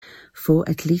for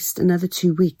at least another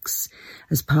 2 weeks.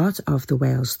 As part of the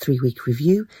Wales 3-week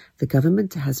review, the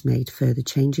government has made further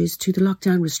changes to the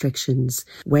lockdown restrictions.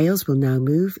 Wales will now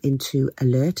move into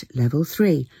Alert Level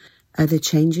 3. Other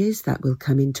changes that will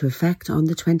come into effect on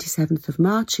the 27th of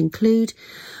March include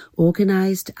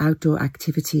organised outdoor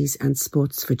activities and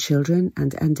sports for children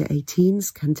and under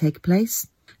 18s can take place.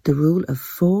 The rule of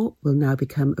 4 will now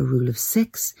become a rule of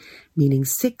 6, meaning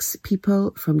 6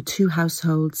 people from 2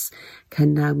 households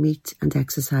can now meet and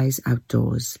exercise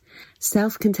outdoors.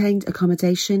 Self-contained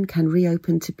accommodation can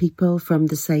reopen to people from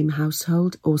the same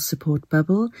household or support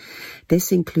bubble.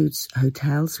 This includes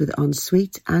hotels with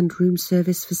ensuite and room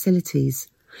service facilities.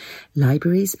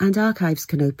 Libraries and archives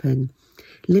can open.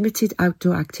 Limited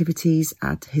outdoor activities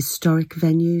at historic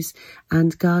venues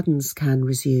and gardens can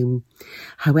resume.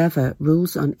 However,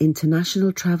 rules on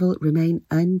international travel remain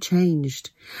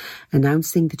unchanged.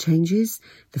 Announcing the changes,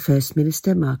 the First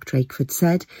Minister, Mark Drakeford,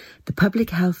 said, "The public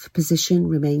health position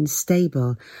remains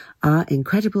stable. Our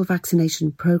incredible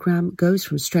vaccination programme goes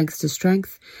from strength to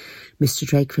strength." Mr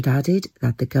Drakeford added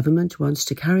that the government wants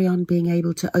to carry on being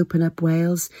able to open up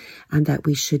Wales and that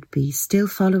we should be still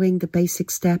following the basic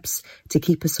steps to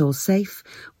keep us all safe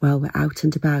while we're out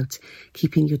and about,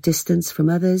 keeping your distance from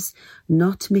others,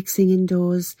 not mixing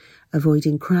indoors,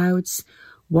 avoiding crowds,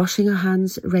 washing our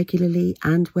hands regularly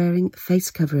and wearing face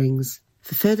coverings.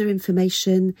 For further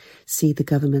information, see the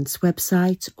government's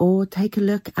website or take a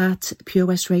look at Pure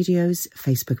West Radio's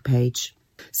Facebook page.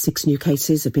 6 new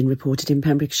cases have been reported in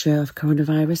Pembrokeshire of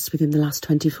coronavirus within the last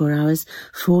 24 hours.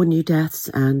 4 new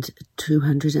deaths and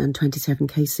 227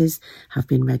 cases have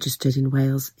been registered in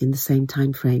Wales in the same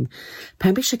time frame.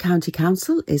 Pembrokeshire County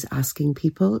Council is asking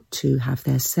people to have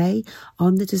their say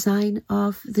on the design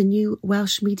of the new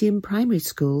Welsh medium primary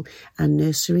school and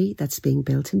nursery that's being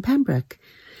built in Pembroke.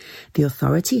 The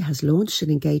authority has launched an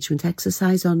engagement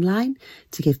exercise online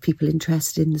to give people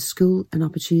interested in the school an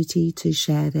opportunity to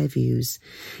share their views.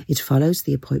 It follows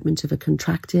the appointment of a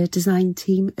contractor design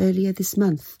team earlier this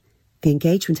month. The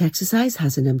engagement exercise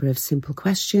has a number of simple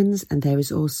questions, and there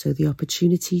is also the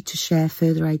opportunity to share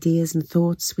further ideas and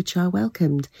thoughts which are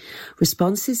welcomed.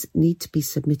 Responses need to be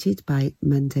submitted by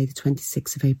Monday the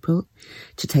 26th of April.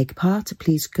 To take part,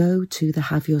 please go to the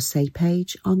Have Your Say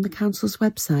page on the Council's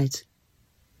website.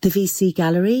 The VC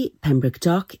Gallery, Pembroke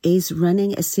Dock, is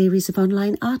running a series of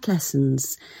online art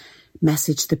lessons.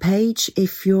 Message the page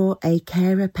if you're a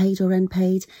carer, paid or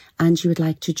unpaid, and you would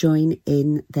like to join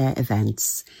in their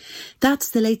events. That's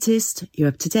the latest. You're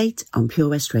up to date on Pure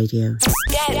West Radio.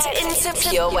 Get into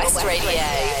Pure West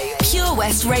Radio. Pure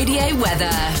West Radio weather.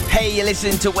 Hey, you're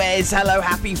listening to Wes. Hello,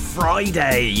 happy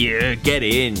Friday. Yeah, get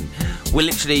in. We're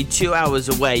literally 2 hours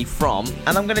away from,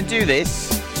 and I'm going to do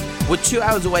this. We're 2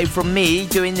 hours away from me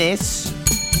doing this,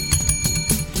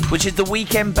 which is the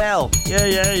weekend bell.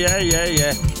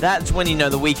 Yeah. That's when you know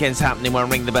the weekend's happening, when I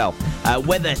ring the bell.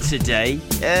 Weather today,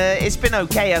 it's been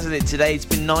okay, hasn't it, today? It's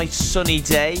been a nice sunny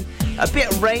day. A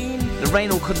bit of rain. The rain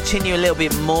will continue a little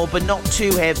bit more, but not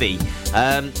too heavy.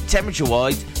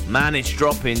 Temperature-wise, man, it's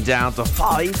dropping down to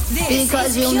 5.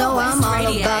 Because you know I'm all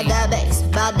about that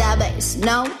bass,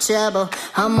 no trouble.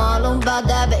 I'm all about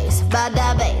that bass,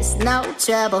 no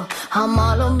trouble. I'm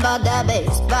all about that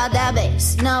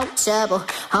bass, no trouble.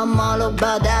 I'm all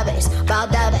about that bass,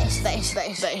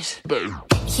 bass.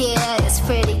 Yeah, it's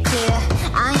pretty clear.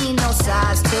 I ain't no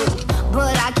size 2,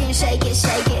 but I can shake it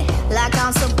like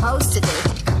I'm supposed to do.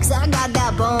 Cause I got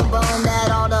that boom boom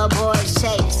that all the boys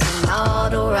chase, and all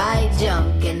the right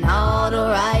junk in all the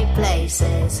right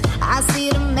places. I see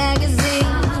the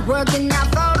magazines working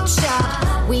out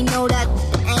Photoshop. We know that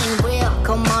ain't real.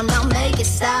 Come on now, make it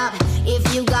stop.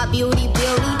 If you got beauty,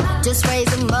 just raise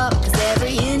them up. Cause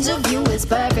every inch of you is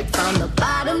perfect from the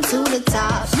bottom to the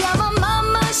top. Yeah, my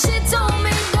mama, she told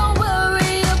me don't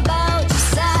worry about your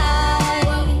size.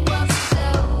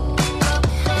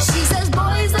 She says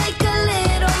boys like a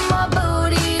little more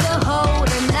booty to hold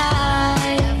a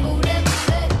knife.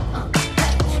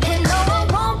 And no, I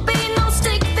won't be no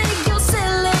stick figure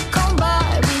silicone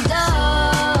Barbie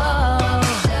doll.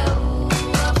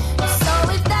 So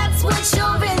if that's what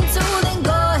you're into, then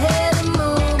go ahead and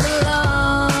move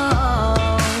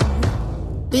along.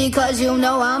 Because you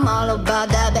know I'm all about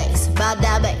that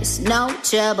bass, no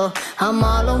trouble. I'm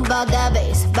all about that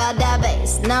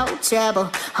bass, no trouble.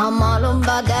 I'm all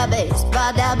about that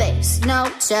bass, no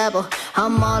trouble.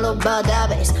 I'm all about that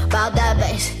bass.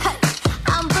 Hey,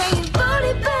 I'm bringing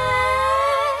booty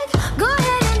back. Go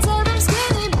ahead and tell them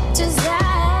skinny bitches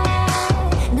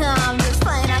that. No, I'm just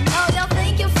playing. I know y'all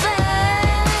think you're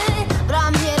fake, but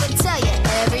I'm here to tell you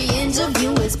every inch of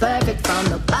you is perfect from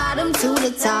the bottom to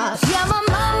the top. Yeah, my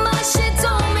mama, she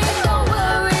told me don't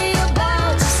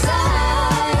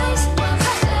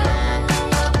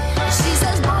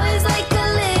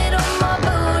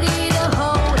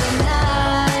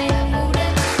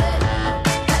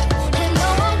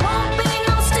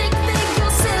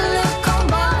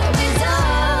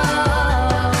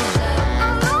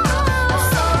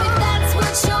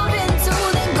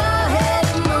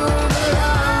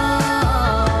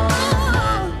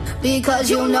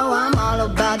Because you know I'm all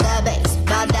about that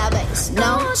bass,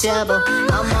 no trouble.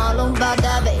 I'm all about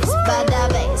that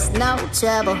bass, no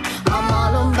trouble. I'm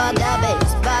all about that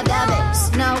bass,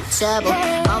 no trouble.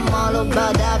 I'm all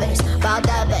about that bass,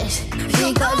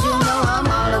 because you know I'm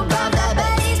all about that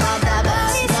bass,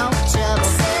 no trouble.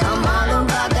 I'm all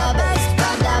about that bass,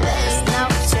 no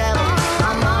trouble.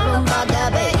 I'm all about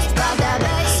that bass,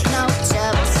 no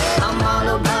trouble. I'm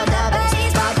all about that bass,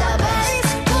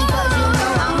 because you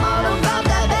know I'm all about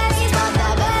that bass, no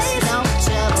trouble.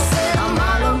 I'm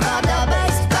all about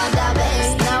that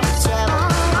bass, no trouble.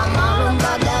 I'm all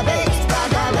about that bass,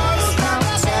 no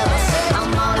trouble.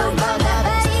 I'm all about that bass,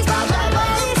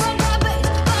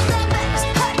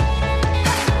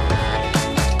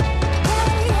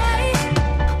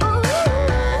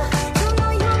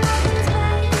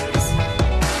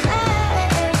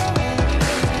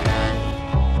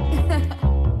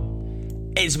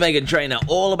 It's Meghan Trainor,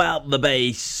 all about the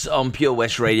bass on Pure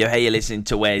West Radio. Hey, you're listening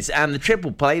to Wes. And the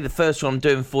triple play, the first one I'm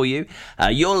doing for you,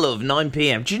 Your Love, 9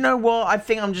 p.m. Do you know what? I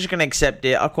think I'm just going to accept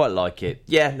it. I quite like it.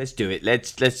 Yeah, let's do it.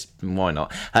 Let's. Why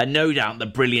not? No doubt the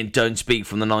brilliant Don't Speak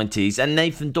from the 90s. And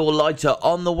Nathan Dawe Lighter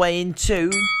on the way in too.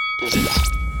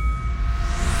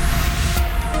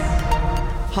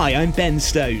 Hi, I'm Ben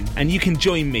Stone, and you can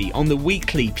join me on the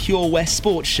weekly Pure West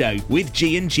Sports Show with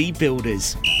G&G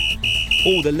Builders.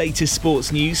 All the latest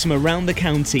sports news from around the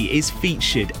county is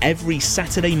featured every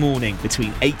Saturday morning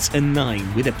between 8 and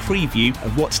 9 with a preview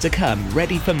of what's to come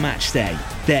ready for match day.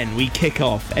 Then we kick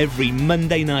off every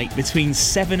Monday night between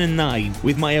 7 and 9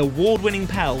 with my award-winning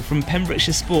pal from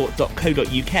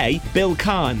PembrokeshireSport.co.uk, Bill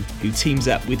Kahn, who teams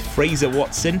up with Fraser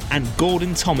Watson and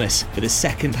Gordon Thomas for the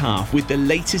second half with the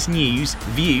latest news,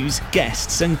 views,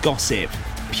 guests and gossip.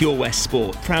 Pure West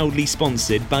Sport, proudly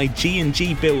sponsored by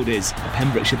G&G Builders, a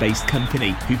Pembrokeshire-based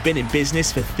company who've been in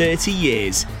business for 30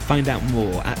 years. Find out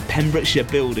more at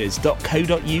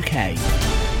pembrokeshirebuilders.co.uk.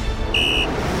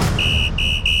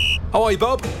 Oh, hi,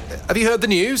 Bob. Have you heard the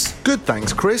news? Good,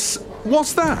 thanks, Chris.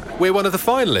 What's that? We're one of the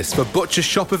finalists for Butcher's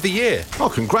Shop of the Year. Oh,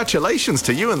 congratulations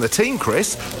to you and the team,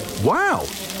 Chris. Wow,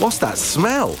 what's that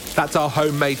smell? That's our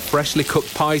homemade freshly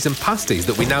cooked pies and pasties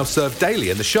that we now serve daily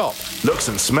in the shop. Looks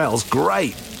and smells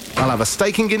great. I'll have a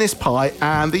steak and Guinness pie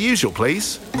and the usual,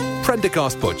 please.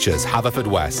 Prendergast Butchers,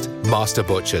 Haverfordwest. Master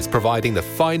Butchers, providing the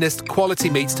finest quality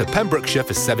meats to Pembrokeshire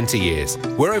for 70 years.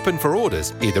 We're open for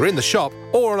orders, either in the shop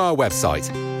or on our website,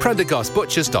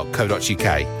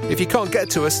 prendergastbutchers.co.uk. If you can't get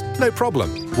to us, no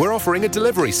problem. We're offering a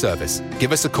delivery service.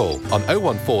 Give us a call on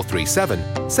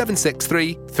 01437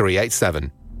 763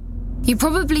 387. You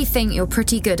probably think you're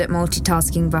pretty good at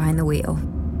multitasking behind the wheel.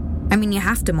 I mean, you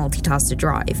have to multitask to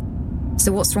drive.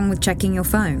 So what's wrong with checking your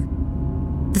phone?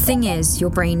 The thing is, your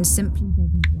brain simply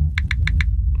doesn't work that way.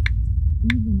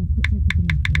 Even a quick look at a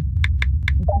message,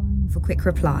 or firing off a quick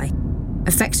reply,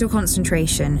 affects your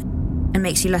concentration and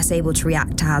makes you less able to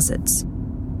react to hazards.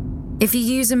 If you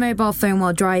use a mobile phone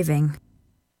while driving,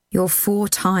 you're 4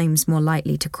 times more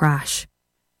likely to crash.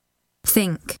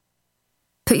 Think.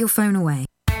 Put your phone away.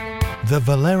 The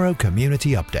Valero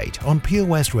Community Update on Pure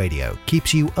West Radio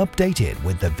keeps you updated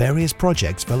with the various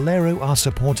projects Valero are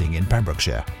supporting in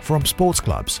Pembrokeshire, from sports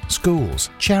clubs, schools,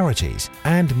 charities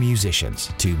and musicians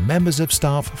to members of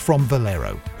staff from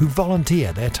Valero who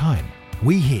volunteer their time.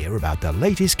 We hear about the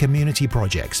latest community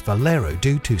projects Valero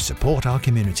do to support our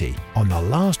community on the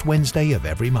last Wednesday of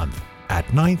every month at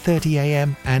 9:30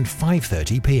 a.m. and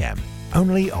 5:30 p.m.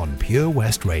 only on Pure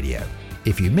West Radio.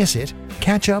 If you miss it,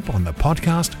 catch up on the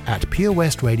podcast at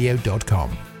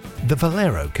purewestradio.com. The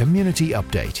Valero Community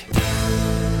Update.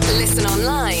 Listen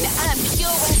online at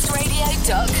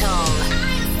purewestradio.com.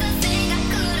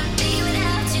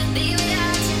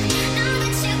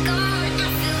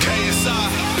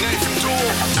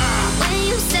 When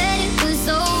you said it was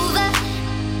over,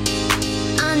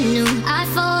 I knew I'd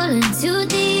fallen too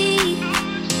deep.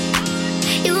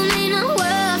 You made my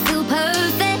world feel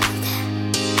perfect,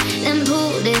 then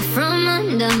pulled it from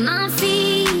under my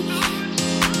feet.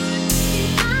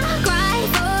 I cried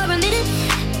for a minute,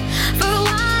 for a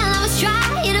while I was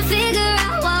trying to figure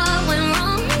out what went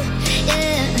wrong. Yeah,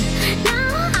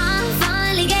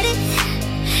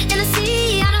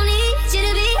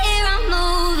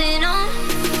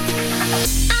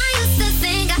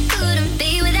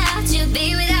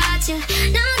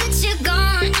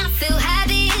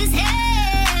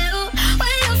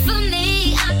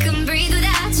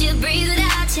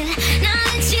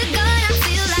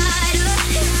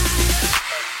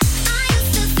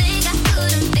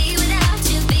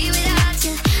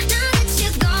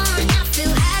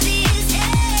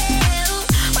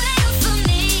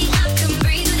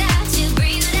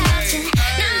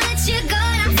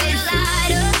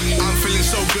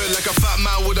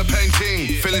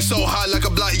 King. Feeling so high like a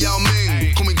black Yao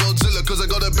Ming. Call me Godzilla cause I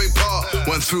got a big part.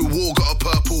 Went through war, got a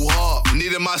purple heart.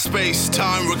 Needed my space,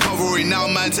 time, recovery. Now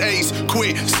man's ace,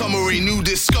 quit, summary. New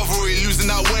discovery, losing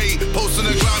that weight. Post on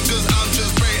the ground cause I'm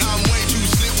just great. I'm way too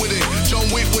slick with it. John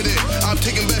Wick with it. I'm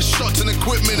taking best shots and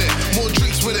equipment it. More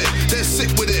drinks with it, they're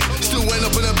sick with it. Still went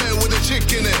up in a bed with a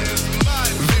chick in it.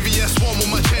 VVS1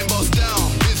 with my chain boss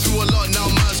down. Been through a lot, now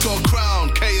man's got a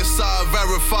crown. KSI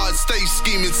verified, stay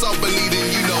scheming, some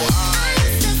believing, you know I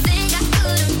used to think I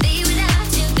couldn't be without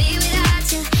you, be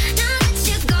without you. Now that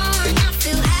you're gone, I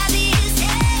feel happy as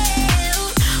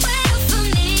hell. Well, for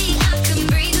me, I can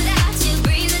breathe without you,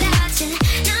 breathe without you.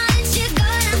 Now that you're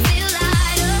gone, I feel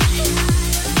lighter.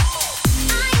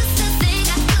 I used to think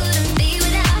I couldn't be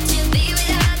without you, be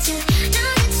without you. Now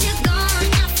that you're gone,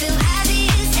 I feel happy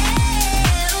as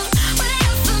hell.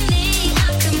 Well, for me, I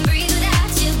can breathe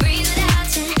without you, breathe without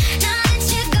you. Now that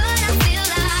you're gone, I feel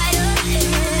lighter.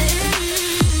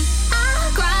 I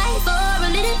cried for a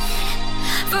minute.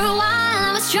 For a while,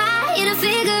 I was trying to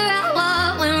figure out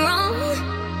what went wrong.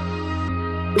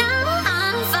 Now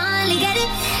I finally get it,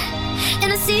 and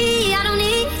I see I don't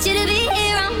need you to be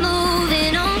here. I'm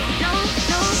moving on. No,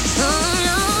 no, no,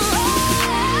 no.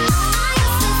 I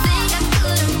used to think I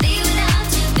couldn't be without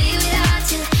you, be without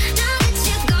you. Now that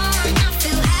you're gone, I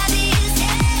feel happy as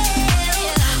hell.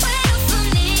 Well, for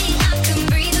me, I can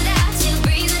breathe without you,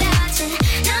 breathe without you.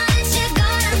 Now that you're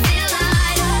gone, I feel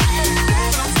lighter.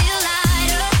 Feel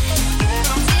lighter.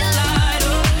 Feel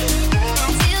lighter.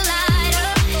 Feel lighter.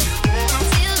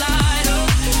 Feel lighter.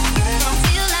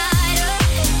 Feel lighter.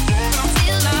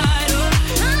 Feel lighter.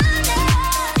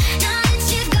 Now that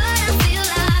you're gone, I feel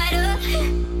lighter.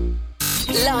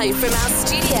 Live from our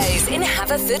studios in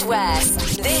Haverfordwest,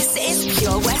 this is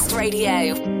Pure West Radio.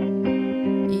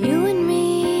 You and me,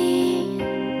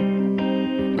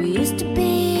 we used to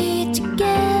be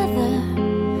together,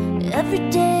 every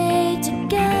day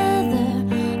together,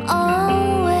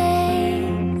 always.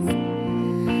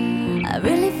 I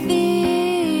really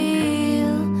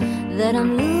feel that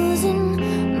I'm losing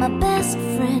my best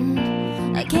friend.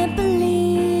 I can't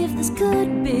believe this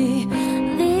could be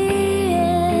the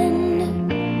end.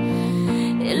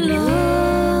 It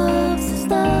looks as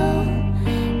though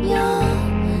you're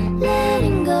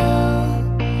letting go,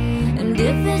 and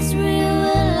if it's real,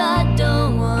 well, I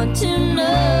don't want to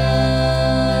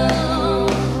know.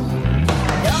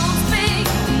 Don't speak,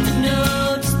 I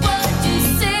know just what you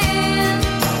said,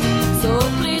 so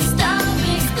please stop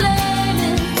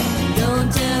explaining. Don't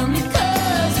tell me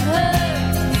 'cause it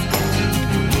hurts.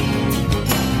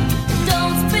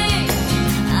 Don't speak,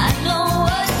 I know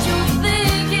what you're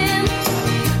thinking.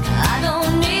 I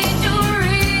don't need your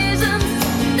reasons.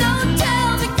 Don't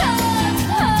tell me 'cause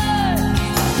it hurts.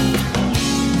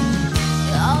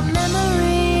 Our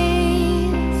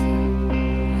memories,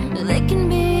 they can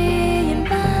be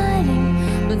inviting,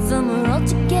 but some are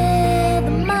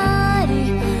altogether mighty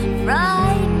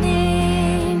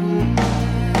frightening.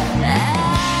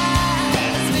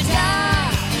 As we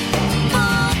die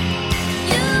for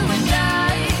you and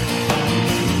I,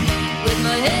 with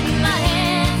my head in my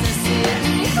hands, I sit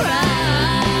and cry.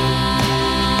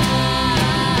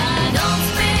 Don't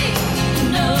speak, you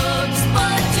know just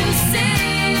what you're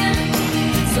saying,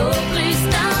 so please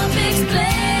stop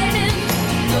explaining.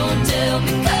 Don't tell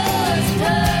me 'cause it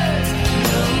hurts.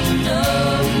 No, no,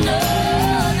 no.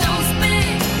 Don't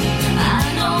speak, I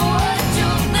know what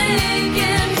you're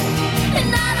thinking, and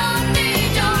I don't need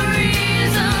your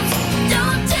reasons.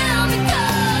 Don't tell me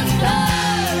 'cause it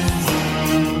hurts.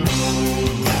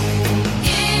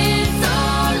 It's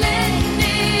all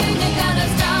ending. You gotta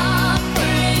stop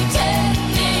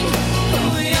pretending who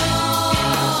you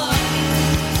are.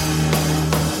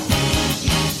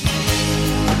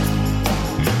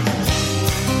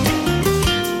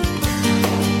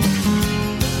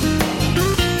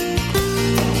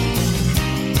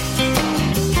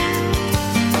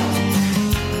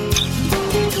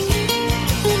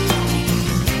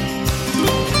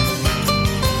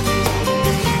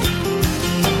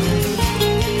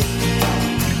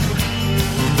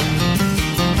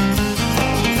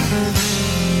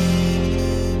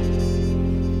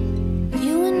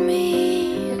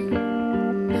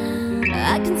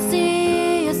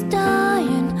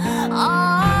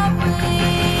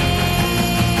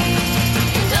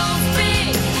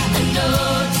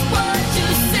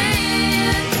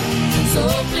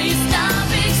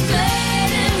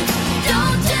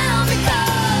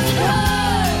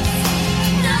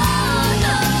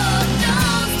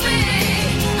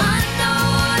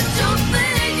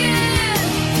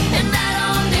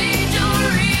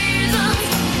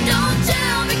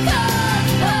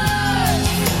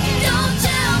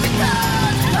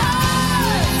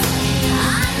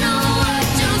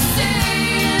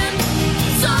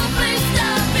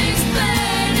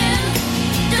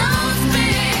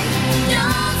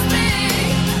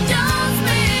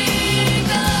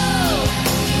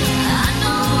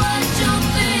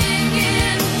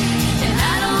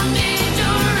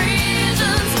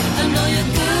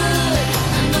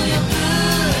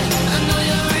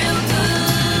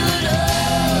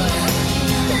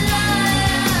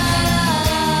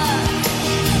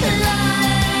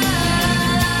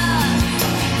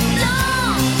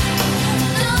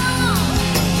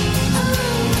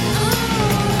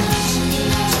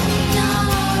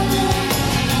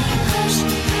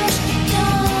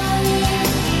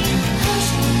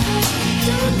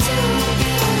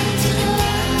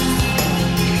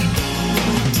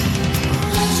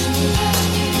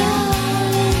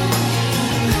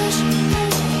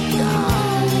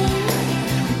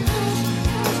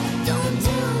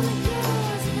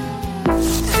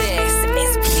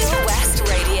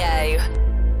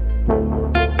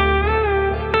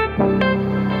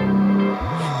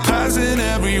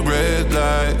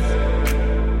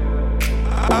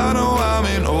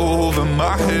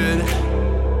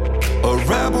 a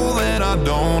rebel that I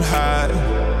don't hide.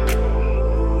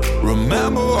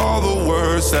 Remember all the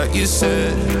words that you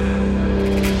said.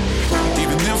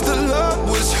 Even if the love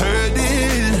was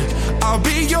hurting, I'll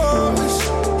be yours.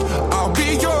 I'll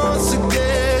be yours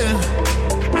again.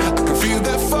 I can feel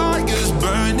that fire's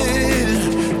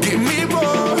burning. Give me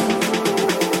more.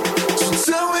 So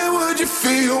tell me, would you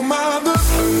feel my love?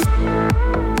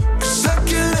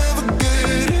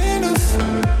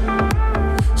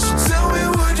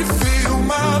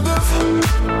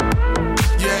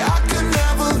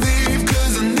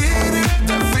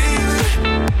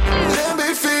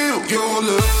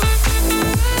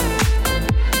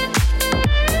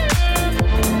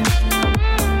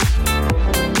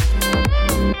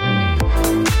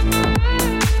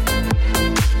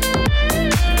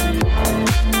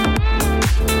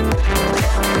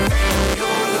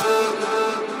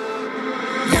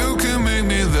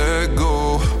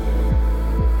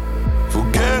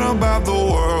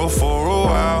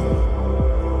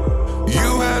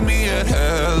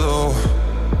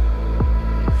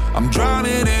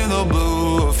 Drowning in the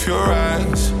blue of your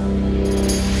eyes.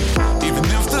 Even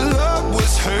if the love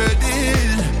was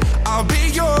hurting, I'll be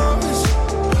yours.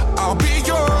 I'll be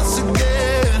yours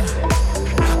again.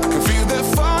 I can feel that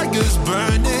fire's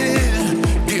burning.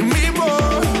 Give me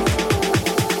more.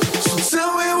 So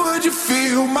tell me, would you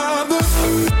feel my love?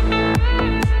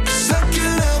 'Cause I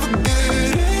can never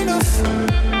get enough.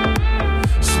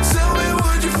 So tell me,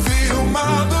 would you feel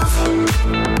my love?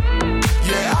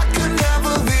 Yeah, I can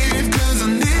never leave.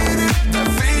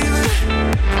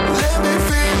 Let me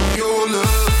feel your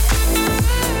love.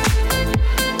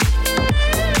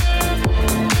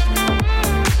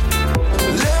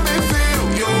 Let me feel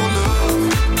your love.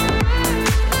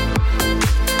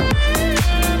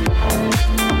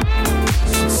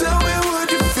 So tell me, would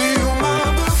you feel my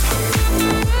love?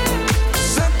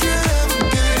 'Cause I can't ever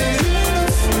get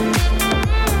enough.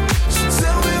 So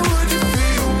tell me, would you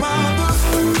feel my love?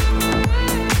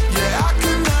 Yeah, I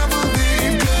can never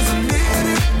leave 'cause I need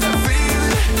it, that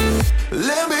feeling.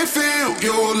 Let me feel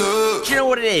your love. Do you know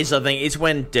what it is? I think it's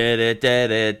when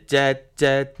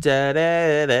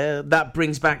that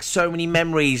brings back so many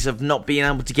memories of not being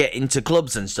able to get into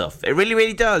clubs and stuff. It really,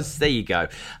 really does. There you go.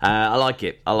 I like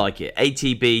it. I like it.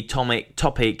 ATB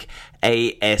Topic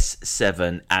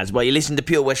AS7 as well. You listen to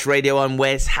Pure West Radio. I'm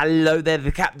Wes. Hello there,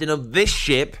 the captain of this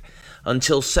ship.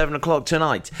 Until 7 o'clock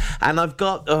tonight. And I've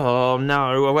got, I've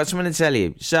got something to tell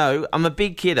you. So, I'm a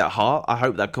big kid at heart. I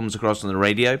hope that comes across on the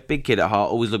radio. Big kid at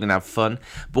heart, always looking to have fun.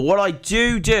 But what I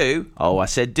do, I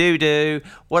said do.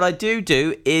 What I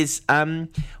do is,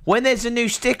 when there's a new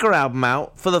sticker album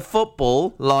out for the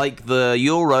football, like the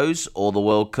Euros or the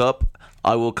World Cup,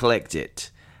 I will collect it.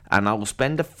 And I will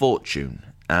spend a fortune.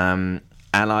 And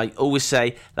I always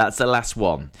say, that's the last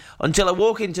one. Until I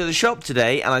walk into the shop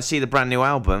today and I see the brand new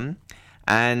album.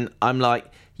 And I'm like,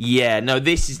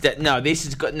 this is the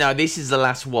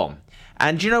last one.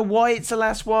 And do you know why it's the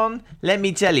last one? Let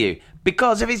me tell you.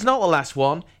 Because if it's not the last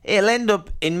one, it'll end up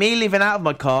in me living out of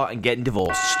my car and getting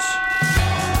divorced.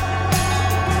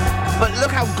 But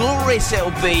look how glorious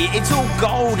it'll be. It's all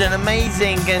gold and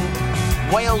amazing. And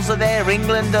Wales are there,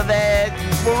 England are there.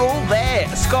 We're all there.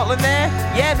 Scotland there?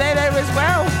 Yeah, they're there as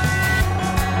well.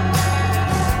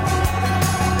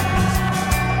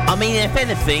 I mean, if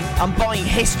anything, I'm buying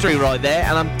history right there,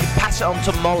 and I'm pass it on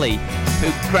to Molly, who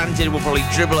granted will probably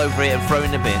dribble over it and throw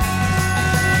in the bin.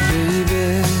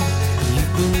 Baby,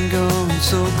 you've been going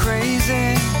so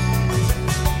crazy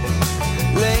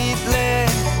lately.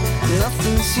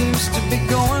 Nothing seems to be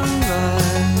going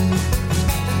right.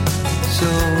 So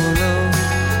low,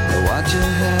 why'd you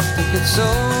have to get so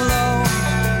low?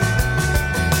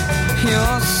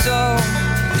 You're so,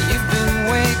 you've been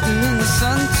waiting in the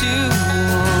sun too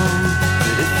long.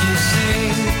 But if you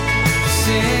sing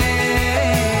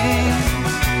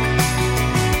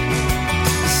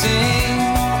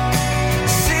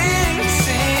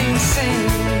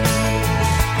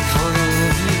for the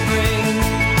love you bring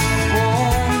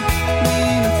won't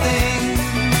mean a thing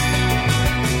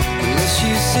unless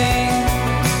you sing.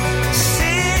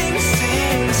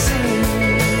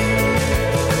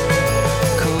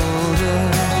 Colder,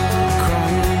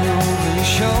 crying over your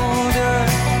shoulder.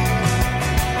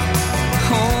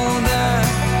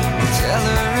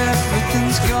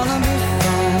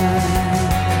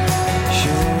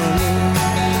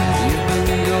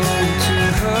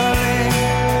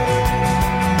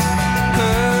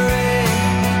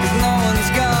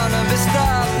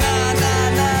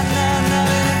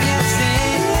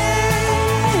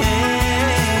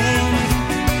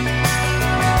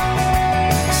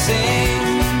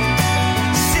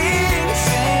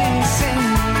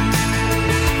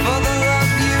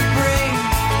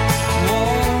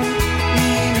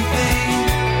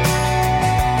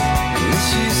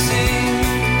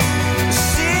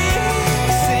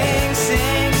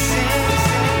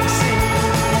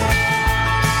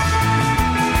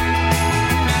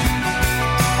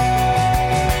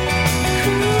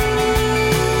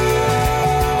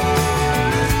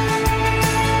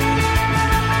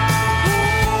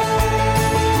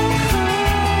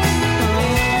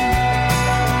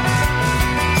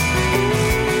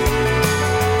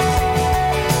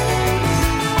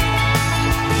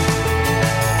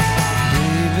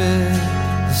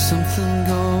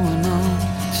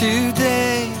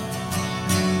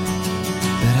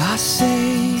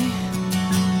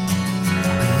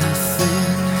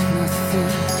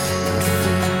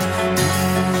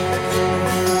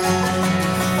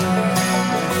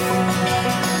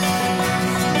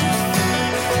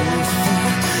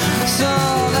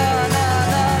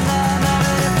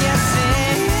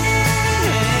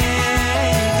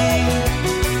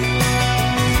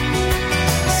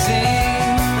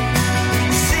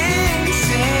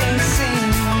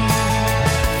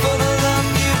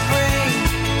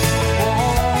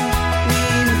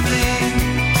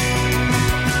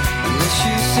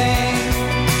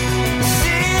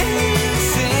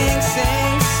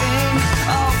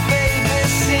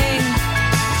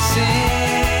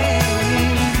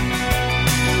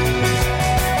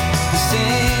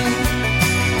 sing,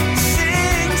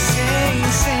 sing, sing,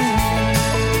 sing.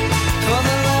 For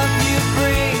the love you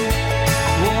bring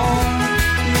won't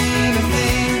mean a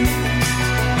thing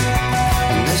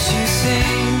unless you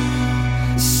sing,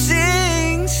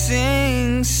 sing,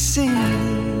 sing, sing.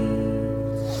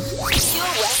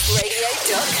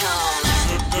 PureWestRadio.com.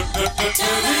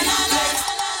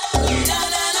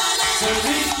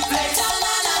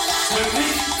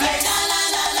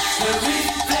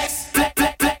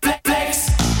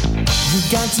 You've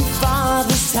gone too far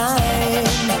this time,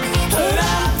 but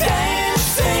I'm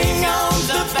dancing on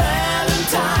the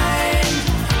Valentine.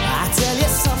 I tell you,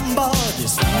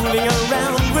 somebody's fooling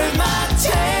around with my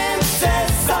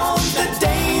chances on the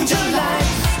danger line.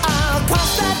 I'll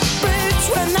cross that bridge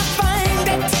when I find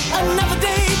it. Another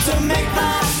day to make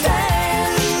my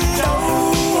stand.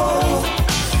 Oh,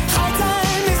 high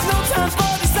time is no time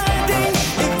for deciding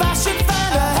if I should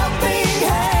find a helping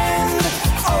hand.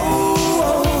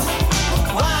 Oh,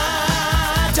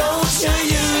 why don't you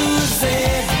use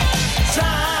it?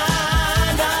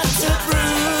 Try not to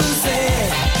bruise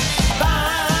it.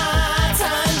 Buy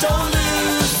time, don't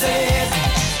lose it.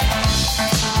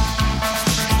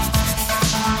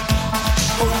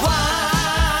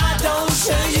 Why don't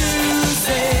you use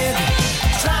it?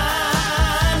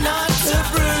 Try not to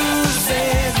bruise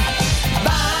it.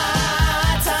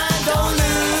 Buy time, don't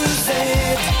lose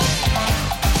it.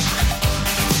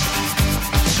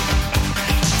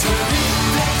 To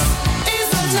reflex is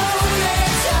a lonely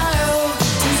child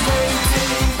who's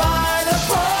waiting by the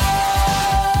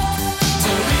pole.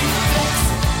 To reflex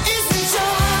is in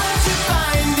charge of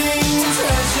finding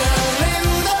treasure in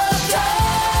the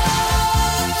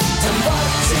dark. And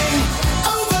watching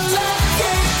over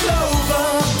lucky clover,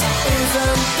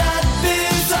 isn't that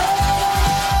bizarre?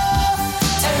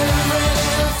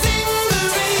 Everything the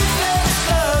reflex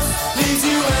does leaves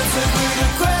you answered with a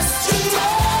question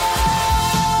mark.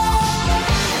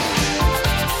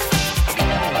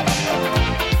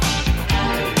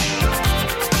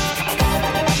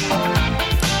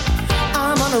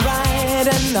 I'm on a ride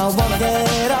and I wanna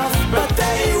get off, but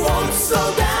they won't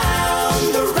slow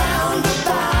down the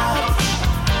roundabout.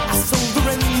 I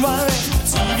surrender while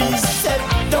TV said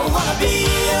don't wanna be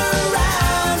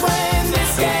around when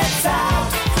this gets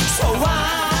out. So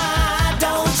why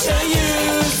don't you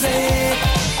use it?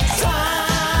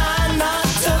 Try not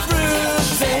to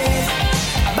bruise it.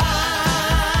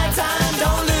 Buy time,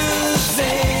 don't lose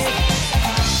it.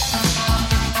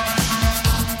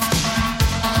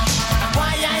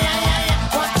 Why, yeah, yeah, yeah, yeah.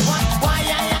 Why,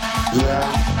 yeah, yeah.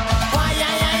 Why,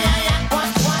 yeah, yeah, yeah, yeah.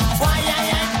 Why, yeah,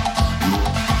 yeah.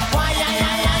 Why, yeah,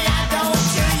 yeah, yeah, yeah. Don't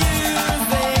you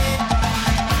use it?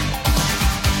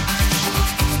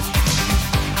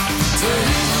 To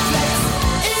reflex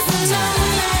is a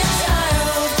lonely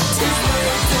child who's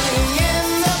waiting in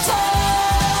the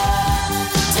pole.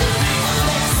 To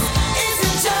reflex is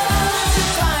in charge of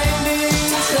finding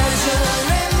treasure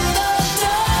in the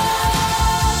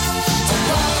dark. And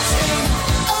watching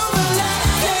over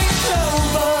lucky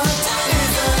clover,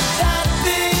 isn't that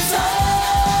bizarre?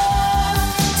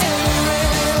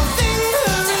 Everything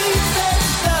the reflex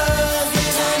does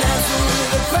is an answer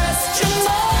with a question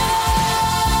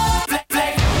mark.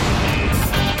 Flex.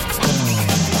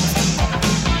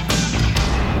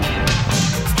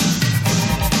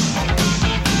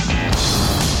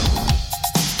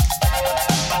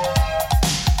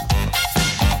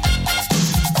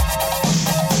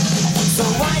 So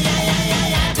why, yeah, yeah, yeah,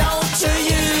 yeah, don't you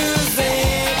use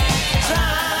it?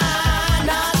 Try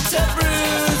not to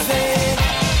bruise it.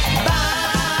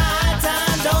 Buy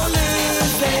time, don't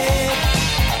lose it.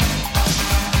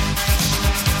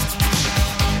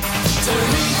 To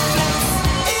reflex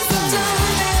is a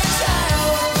lonely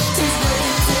child who's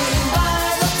waiting by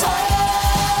the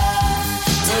pole.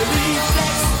 To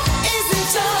reflex is in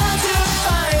charge of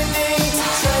finding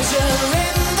treasure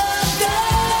in the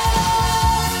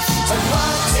dark. And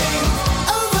watching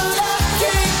over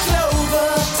lucky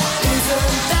clover,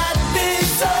 isn't that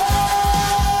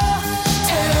bizarre?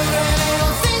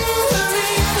 Everything the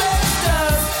reflex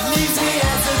does leaves me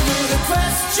answered with a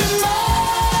question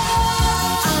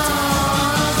mark.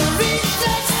 The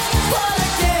reflex, what a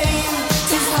game,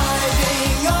 is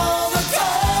hiding all the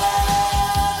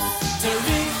cards. The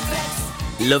reflex.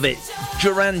 Love it.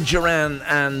 Duran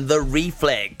and The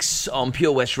Reflex on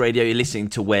Pure West Radio. You're listening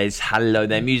to Wes. Hello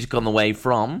there. Music on the way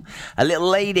from a little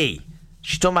lady.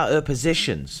 She's talking about her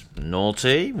positions.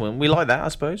 Naughty. Well, we like that, I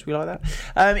suppose. We like that.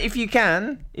 If you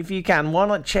can, why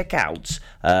not check out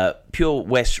Pure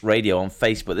West Radio on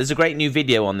Facebook? There's a great new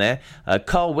video on there.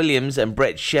 Carl Williams and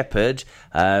Brett Shepherd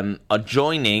are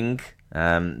joining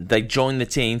They joined the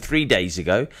team 3 days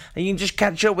ago, and you can just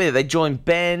catch up with it. They joined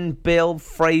Ben, Bill,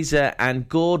 Fraser, and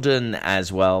Gordon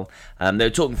as well. They were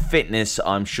talking fitness,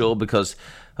 I'm sure, because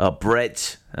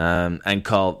Brett and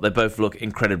Carl, they both look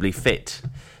incredibly fit.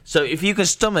 So if you can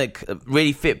stomach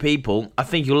really fit people, I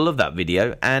think you'll love that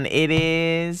video. And it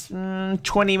is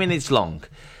 20 minutes long.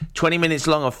 20 minutes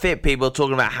long of fit people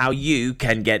talking about how you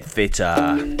can get fitter.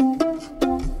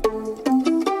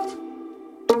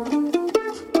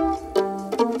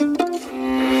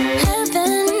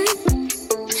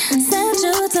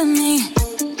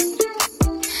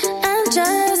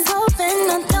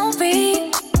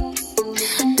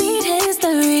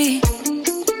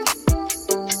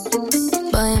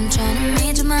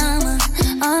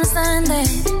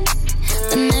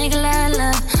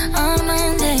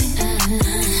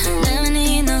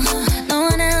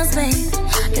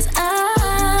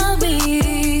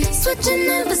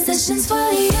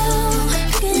 For you,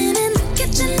 getting in the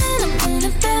kitchen and I'm in a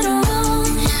better room.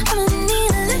 I don't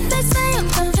need a lip, they say I'm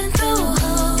pumping through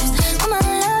holes. For my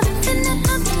love, infinite,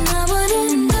 nothing I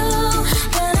wouldn't do,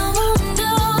 that I won't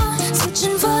do.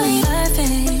 Switching for you,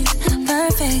 perfect,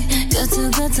 perfect, you're too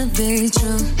good to be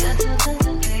true.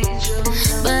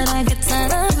 But I get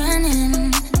tired of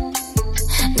running,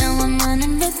 now I'm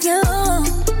running with you,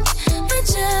 with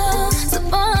you. So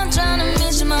boy, I'm trying to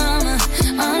meet your mama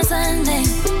on Sunday.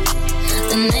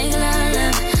 The nigga I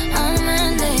love on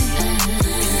Monday.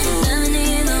 Never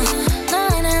need no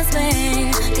one else,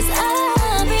 babe. 'Cause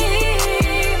I'll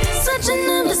be switching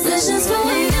the positions for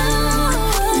you.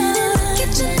 In the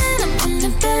kitchen and I'm in the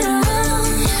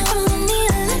bedroom. I don't need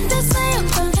a lip, they say I'm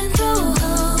pumping through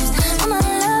holes. For my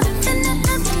love, infinite,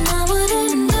 nothing I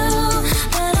wouldn't do,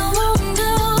 that I won't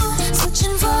do.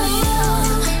 Switching for you.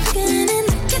 Getting in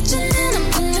the kitchen and I'm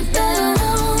in the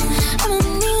bedroom. I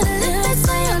don't need a lip, they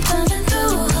say I'm pumping.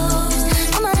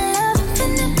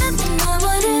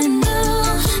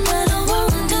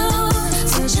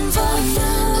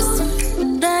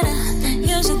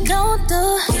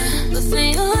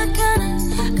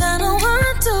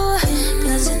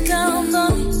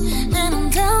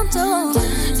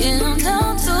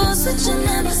 Switching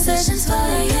the positions for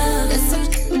you. It's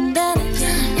something that I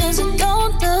usually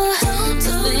don't do.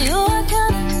 So for you I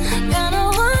kinda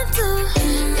want to.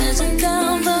 'Cause you're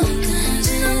down for me,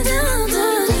 you're down to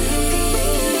leave.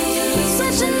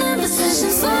 Switching the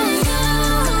positions for you.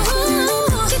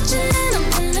 Kitchen and I'm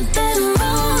in the bedroom.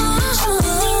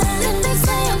 If they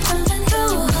say I'm pumping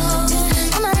through holes,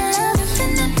 for my love,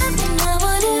 infinite, nothing I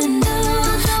wouldn't do,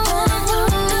 but I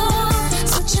won't do.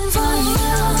 Switching for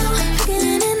you.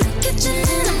 Getting in the kitchen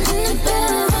and I'm in the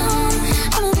bedroom.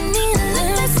 I don't need a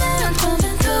lip, they say I'm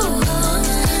pumping through holes.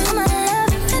 For my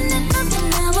love, infinite, nothing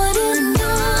I wouldn't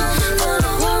do, but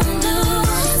I won't do.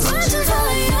 Switching for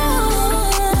you.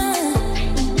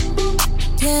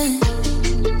 Yeah.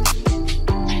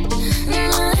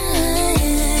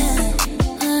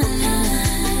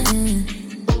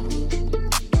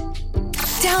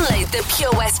 Download the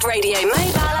Pure West Radio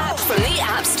mobile app from the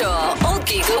App Store or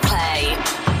Google Play.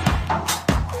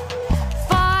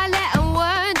 Four-letter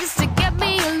word just to get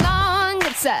me along.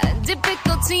 It's a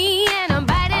difficulty and I'm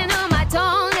biting on my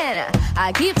tongue. And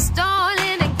I keep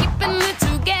stalling and keeping it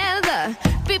together.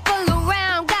 People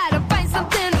around gotta find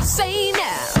something to say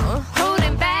now.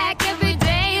 Holding back every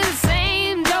day the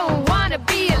same. Don't wanna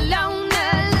be alone.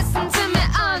 Listen to me,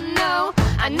 oh no.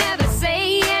 I never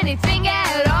say anything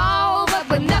at all. But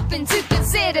with nothing to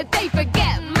consider, they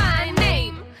forget my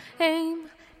name.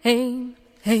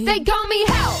 They call me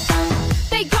Hell.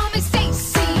 They call me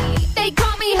Stacy. They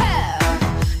call me Her.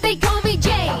 They call me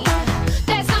Jane.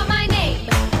 That's not my name.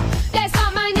 That's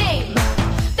not my name.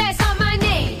 That's not my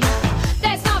name.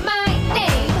 That's not my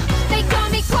name. They call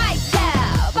me Quiet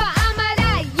Girl, but I'm a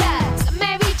riot.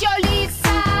 Mary Jo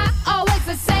Lisa, always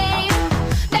the same.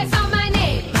 That's not my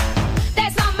name.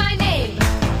 That's not my name.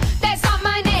 That's not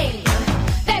my name.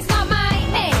 That's not my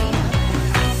name.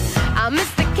 I'm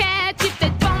Mr. Catch if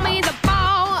they throw me the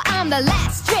ball. I'm the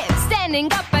last trip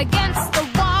standing up against the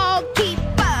wall. Keep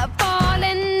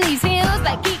falling these hills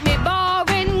that keep me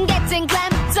boring. Getting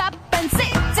clamped up and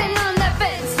sitting on the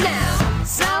fence now.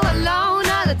 So alone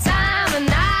all the time and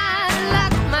I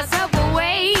lock myself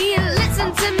away. Listen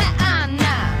to me, I'm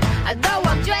not. Though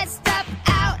I'm dressed up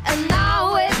out and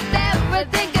all with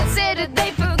everything considered,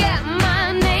 they forget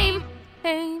my name.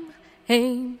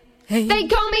 They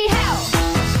call me Hell.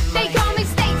 They call me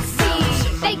Stacy.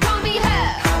 They call me Her.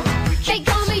 They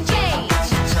call me Jane.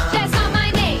 That's not my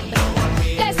name.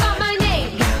 That's not my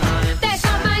name. That's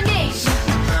not my name.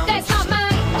 That's not my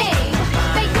name.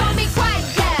 They call me Quiet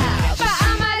Girl, but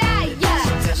I'm a riot.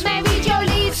 Mary Jo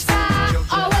Lisa,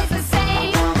 always the same.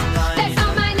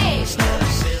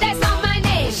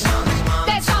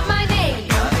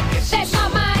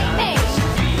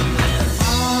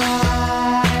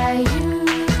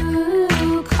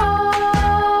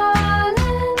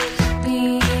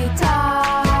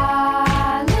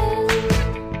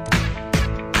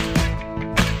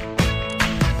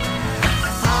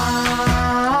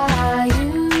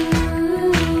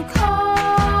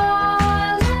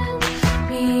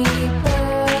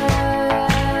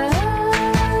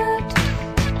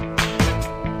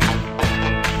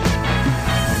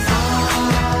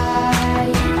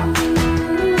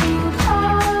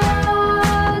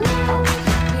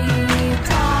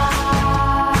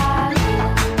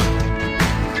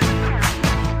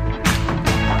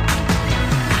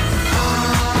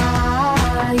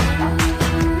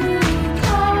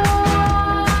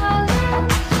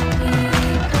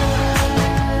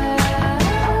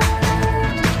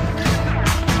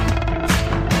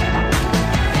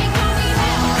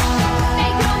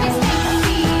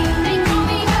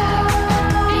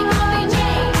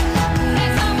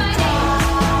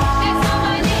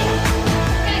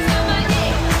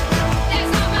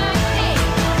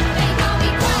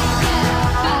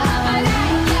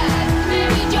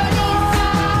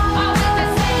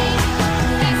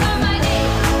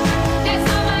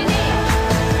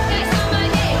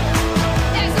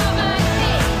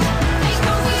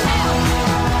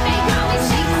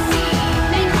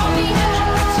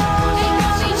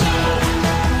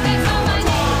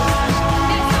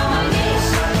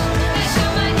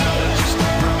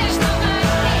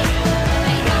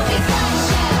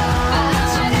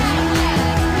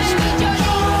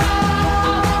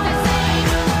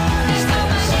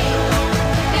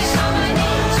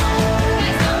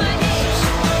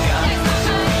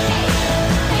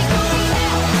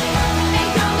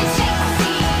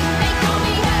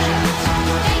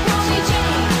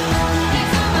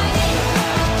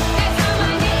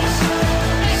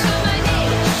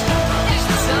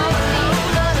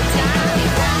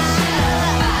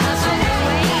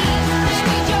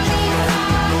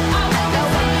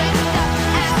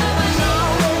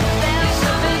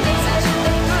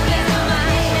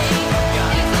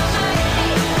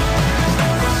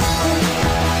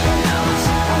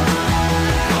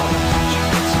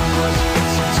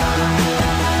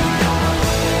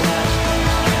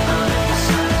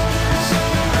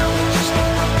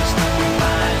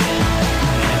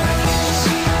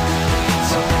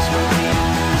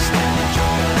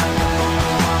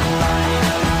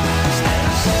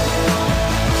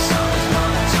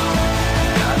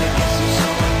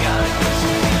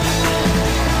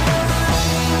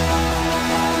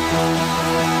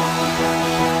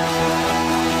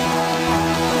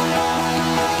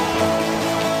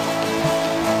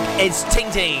 It's Ting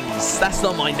Tings. That's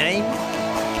not my name.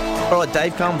 All right,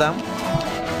 Dave, calm down.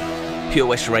 Pure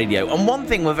West Radio. And one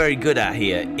thing we're very good at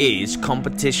here is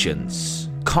competitions.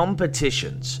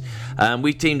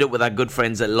 We've teamed up with our good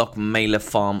friends at Lochmeyler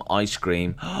Farm Ice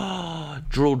Cream.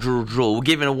 Draw. We're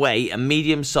giving away a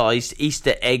medium-sized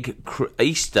Easter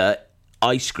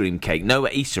ice cream cake. No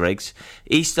Easter eggs.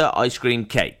 Easter ice cream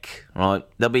cake. Right?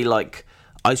 There'll be like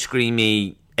ice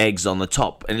creamy eggs on the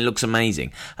top, and it looks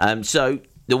amazing. So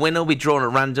the winner will be drawn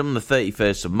at random the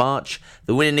 31st of March.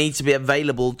 The winner needs to be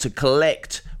available to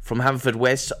collect from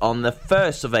Haverfordwest on the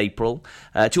 1st of April.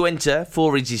 To enter,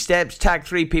 4 easy steps. Tag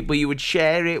 3 people you would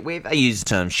share it with. I use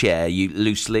the term share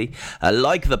loosely.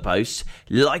 Like the post,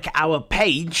 like our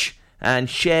page, and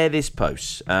share this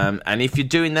post. And if you're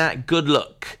doing that, good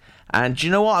luck. And do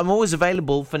you know what? I'm always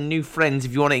available for new friends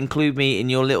if you want to include me in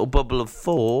your little bubble of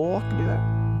 4. I can do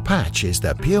that. Patch is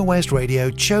the Pure West Radio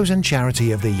chosen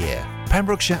charity of the year.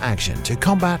 Pembrokeshire Action to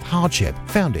Combat Hardship,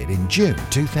 founded in June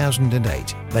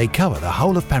 2008. They cover the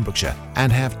whole of Pembrokeshire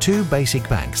and have 2 basic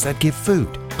banks that give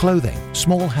food, clothing,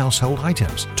 small household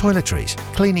items, toiletries,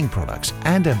 cleaning products,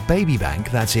 and a baby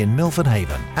bank that's in Milford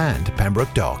Haven and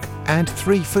Pembroke Dock, and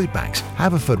 3 food banks,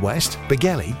 Haverfordwest,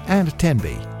 Begelly and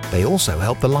Tenby. They also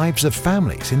help the lives of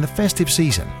families in the festive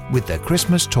season with their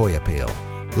Christmas toy appeal.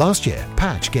 Last year,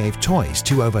 Patch gave toys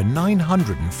to over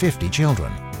 950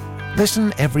 children.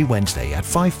 Listen every Wednesday at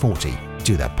 5:40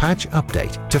 to the Patch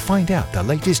Update to find out the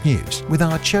latest news with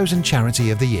our chosen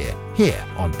charity of the year here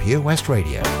on Pure West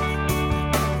Radio.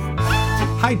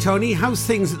 Hi Tony, how's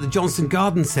things at the Johnson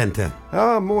Garden Centre?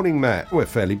 Morning Matt. We're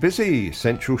fairly busy.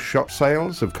 Essential shop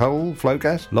sales of coal, flow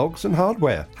gas, logs and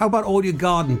hardware. How about all your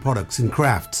garden products and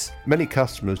crafts? Many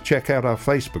customers check out our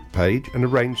Facebook page and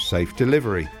arrange safe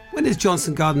delivery. When is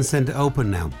Johnson Garden Centre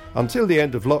open now? Until the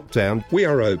end of lockdown, we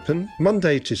are open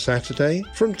Monday to Saturday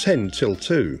from 10 till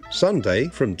 2, Sunday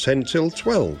from 10 till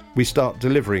 12. We start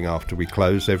delivering after we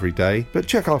close every day, but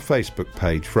check our Facebook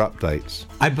page for updates.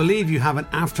 I believe you have an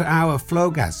after-hour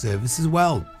flow gas service as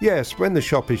well. Yes, when the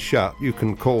shop is shut, you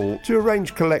can call to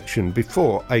arrange collection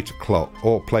before 8 o'clock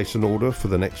or place an order for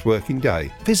the next working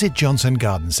day. Visit Johnson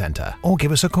Garden Centre or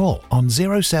give us a call on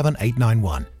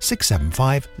 07891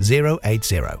 675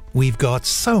 080. We've got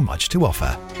so much to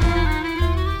offer.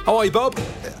 Hi Bob,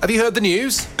 have you heard the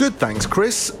news? Good, thanks,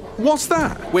 Chris. What's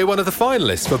that? We're one of the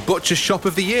finalists for Butcher's Shop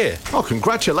of the Year. Oh,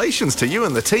 congratulations to you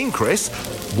and the team, Chris.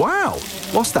 Wow,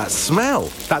 what's that smell?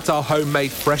 That's our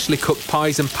homemade freshly cooked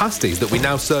pies and pasties that we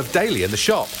now serve daily in the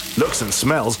shop. Looks and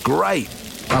smells great.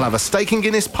 I'll have a steak and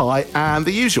Guinness pie and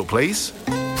the usual, please.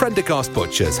 Prendergast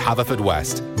Butchers,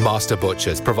 Haverfordwest. Master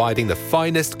Butchers, providing the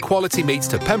finest quality meats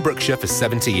to Pembrokeshire for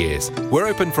 70 years. We're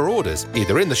open for orders,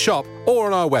 either in the shop or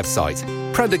on our website,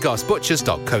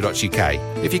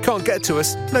 prendergastbutchers.co.uk. If you can't get to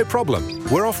us, no problem.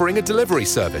 We're offering a delivery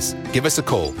service. Give us a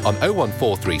call on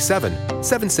 01437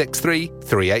 763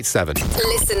 387.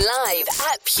 Listen live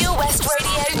at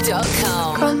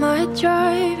purewestradio.com. Got my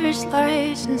driver's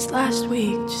license last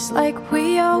week, just like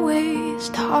we always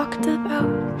talked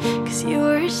about. Cause you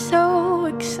were so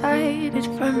excited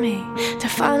for me to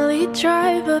finally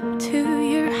drive up to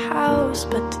your house.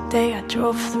 But today I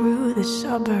drove through the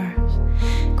suburbs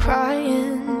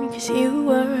crying cause you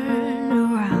weren't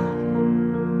around.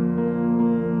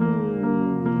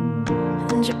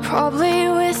 And you're probably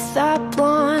with that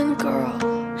blonde girl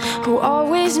who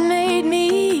always made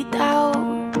me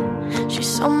doubt. She's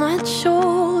so much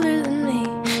older than me,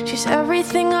 she's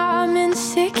everything I'm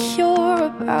insecure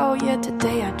about. Yet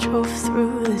today I drove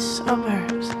through the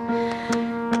suburbs,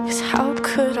 cause how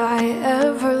could I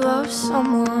ever love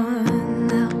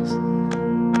someone else?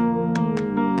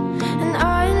 And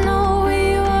I know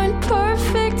we weren't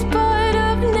perfect, but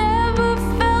I've never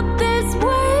felt this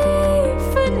way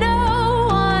for no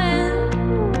one.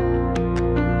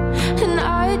 And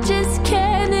I just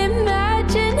can't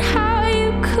imagine how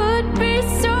you could be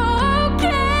so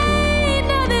okay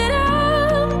now that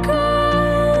I'm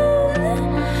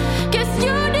gone. Guess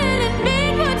you didn't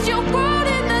mean what you wrote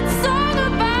in that song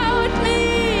about me.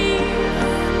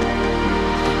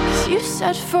 Cause you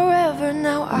said forever,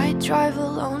 now I drive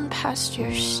alone past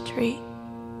your street.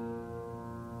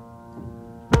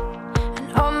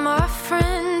 And all my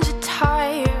friends are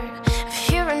tired of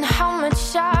hearing how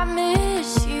much I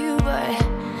miss you, but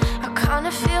I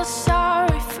kinda feel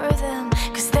sorry for them,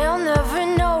 cause they'll never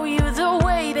know you the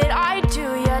way that I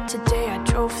do. Yet today I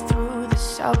drove through the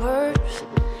suburbs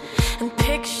and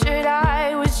pictured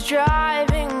I was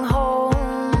driving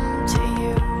home to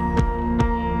you.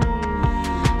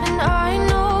 And I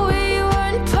know we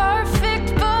weren't perfect,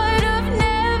 but I've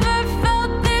never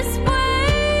felt this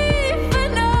way for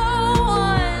no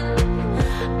one.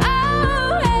 I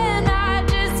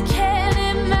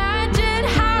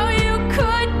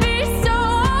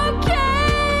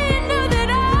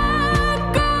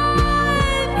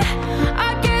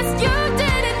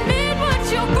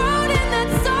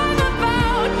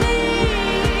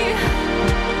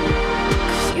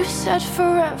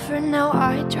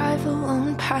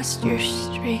past your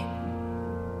street.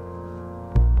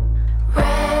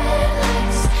 Red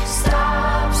lights,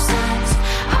 stop signs,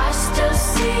 I still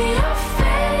see your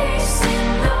face in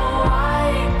the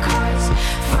white cars,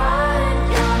 front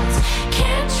yards.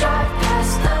 Can't drive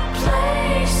past the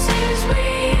places we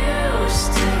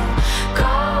used to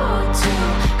go to,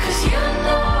 'cause you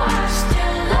know I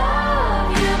still love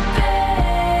you,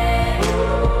 babe.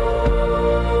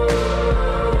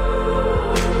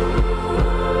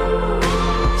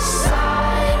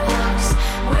 Sidewalks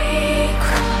we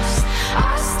crossed,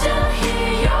 I still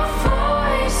hear your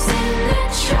voice in the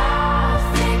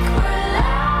traffic. We're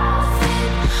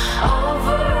laughing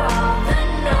over all the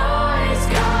noise.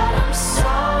 God, I'm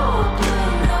so blue,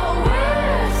 no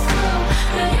we're through,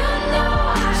 but you know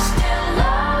I still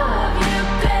love you,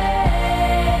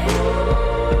 babe.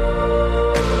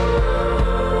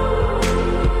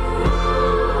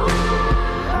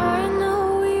 I know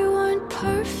we weren't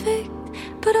perfect,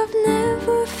 but I've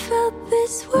never felt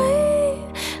this way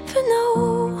for no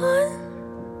one.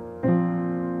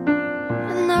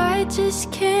 And I just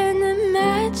can't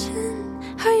imagine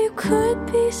how you could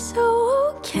be so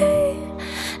okay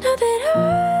now that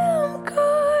I'm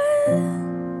gone.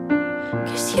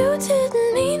 'Cause you didn't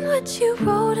mean what you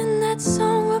wrote in that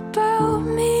song about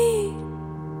me.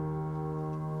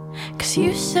 'Cause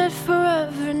you said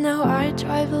forever, now I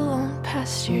drive alone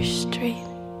past your street.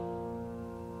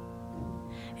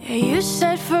 Yeah, you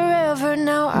said forever,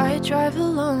 now I drive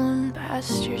alone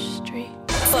past your street.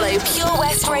 Follow Pure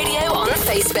West Radio on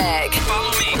Facebook.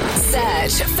 Follow me.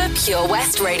 Search for Pure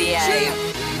West Radio.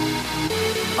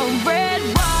 A red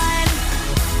wine,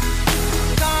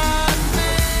 God,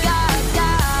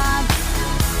 God.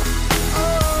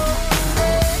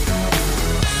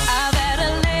 I've had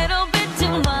a little bit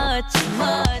too much.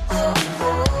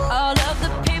 All of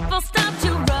the people stop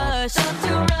to rush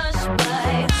by.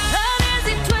 An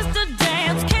easy twist to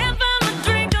dance, can't find my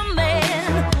drink I'm in.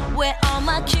 Where all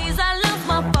my keys, I lost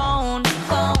my phone.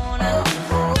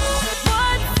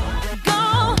 What's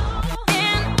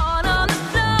going on the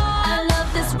floor? I love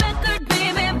this record,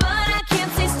 baby, but I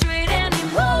can't see straight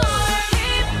anymore.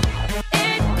 Keep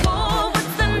it cool,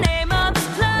 what's the name of this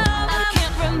club? I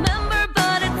can't remember,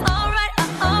 but it's alright,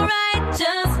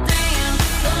 just dance.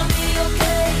 Gonna be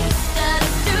okay, gotta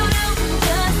do-do,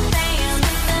 just dance.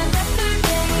 That record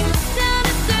game, do-do-do-do,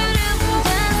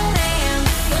 just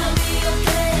dance. Gonna be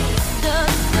okay,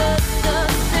 just dance,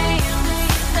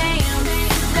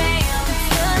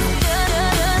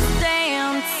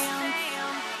 dance.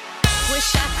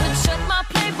 Wish I could shut my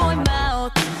Playboy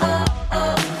mouth.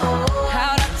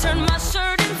 How'd I turn my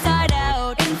shirt inside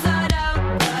out? Control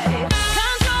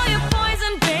your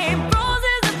poison, babe.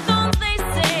 Roses are thorns, they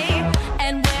say,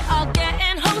 and we're all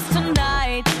getting hoes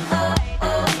tonight.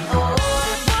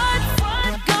 What's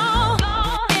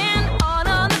going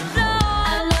on the floor?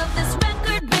 I love this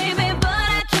record, baby, but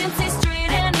I can't see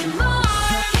straight anymore.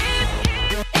 Keep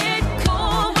it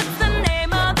cool, what's the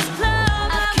name of this club?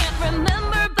 I can't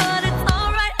remember, but it's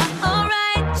alright,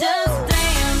 just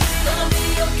dance. Gonna be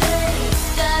okay,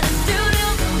 gotta do-do,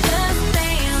 just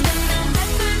dance. That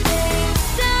record game,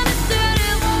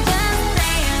 do-do-do-do, just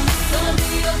dance. Gonna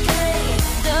be okay,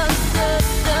 just dance,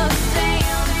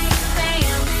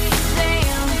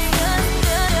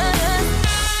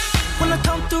 When I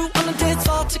come through on the dance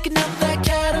floor, checking out that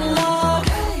catalog.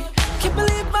 Can't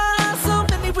believe my eyes, so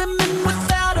many women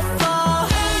without a flaw.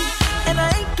 And I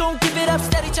ain't gon' give it up,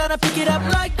 steady tryna pick it up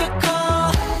like a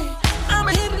call.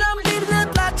 I'ma hit it, I'm leaving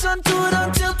that latch onto it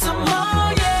until tomorrow,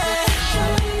 yeah.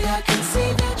 Surely I can see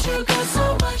that you got so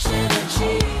much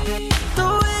energy. The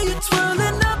way you're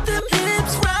twirling up them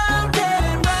hips round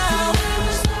and round.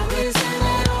 There's no reason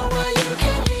at all why you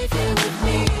can't leave here with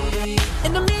me.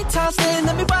 In the meantime, stay,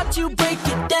 let me watch you break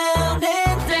it down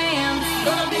and dance.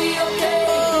 Gonna be okay.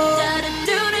 gotta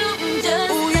do-do,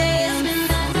 just dance.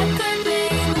 That record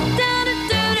game,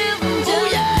 do-do-do-do,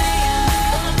 just dance.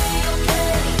 Gonna be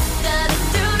okay, gotta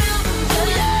do-do,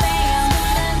 just dance.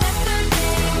 That record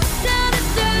game,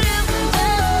 do-do-do-do, just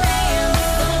dance.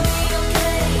 Gonna be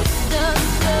okay, just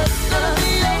dance.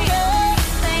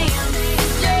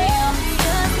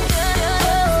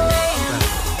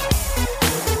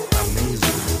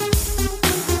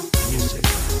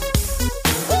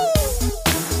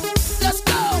 Let's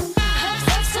go.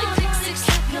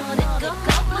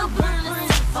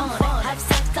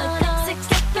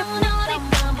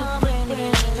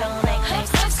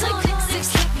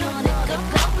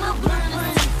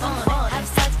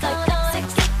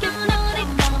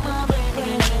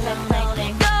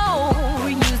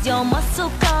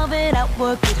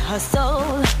 Work it,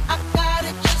 hustle. I got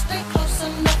it, just stay close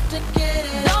enough to get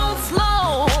it. Don't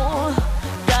slow.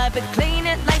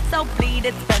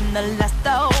 to spend the last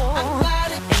dough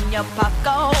in your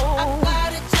pocket.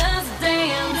 Just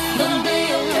dance, gonna be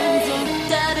okay.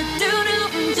 Da-da-do-do,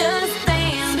 just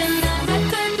dance.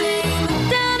 Da-da-do-do,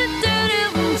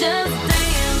 just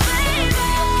dance, baby.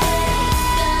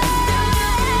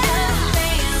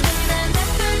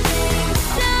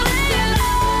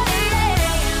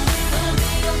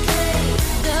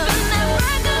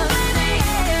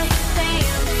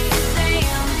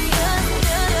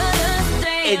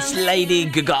 It's Lady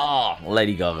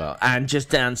Gaga, and Just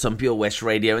Dance on Pure West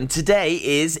Radio. And today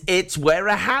is It's Wear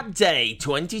a Hat Day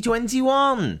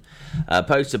 2021.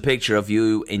 Post a picture of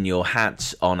you in your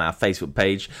hat on our Facebook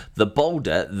page. The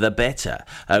bolder, the better.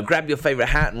 Grab your favourite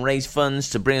hat and raise funds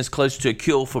to bring us closer to a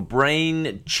cure for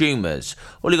brain tumours.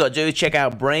 All you got to do is check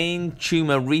out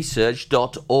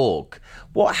braintumorresearch.org.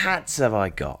 What hats have I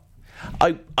got?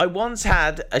 I once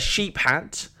had a sheep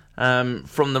hat.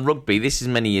 From the rugby. This is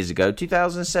many years ago,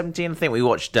 2017. I think we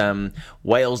watched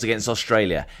Wales against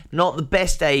Australia. Not the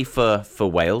best day for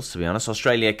Wales, to be honest.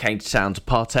 Australia came to town to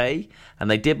partay, and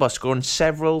they did by scoring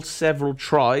several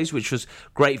tries, which was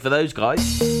great for those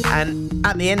guys. And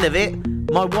at the end of it,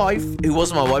 my wife, who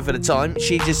wasn't my wife at the time,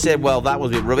 she just said, well, that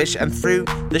was a bit rubbish, and threw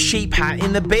the sheep hat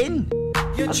in the bin.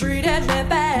 You treated me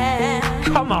bad.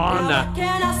 Come on. What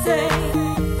can I say?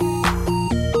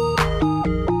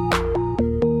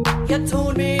 You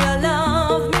told me you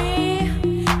loved me,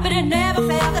 but it never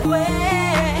felt that way.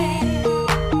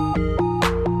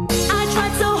 I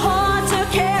tried so hard to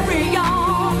carry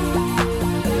on,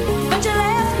 but you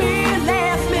left me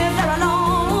there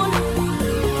alone.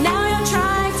 Now you're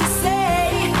trying to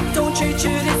say, don't treat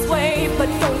you this way, but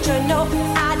don't you know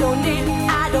I don't need your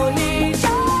love. Don't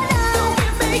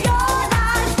give me your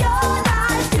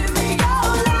life, give me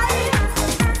your life.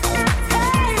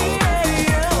 Hey,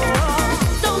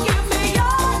 don't give me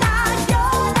your life,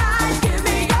 give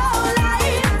me your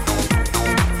life.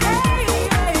 Hey,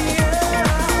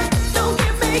 don't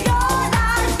give me your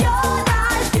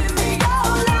life, give me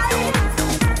your life.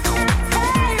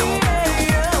 Hey,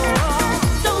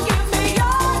 don't give me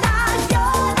your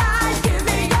life, give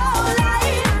me your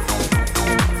life.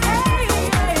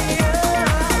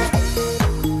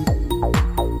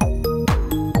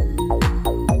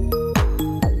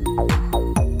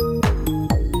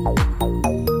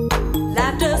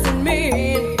 Life doesn't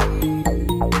mean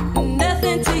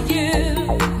nothing to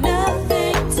you,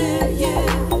 nothing to you.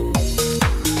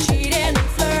 Cheating and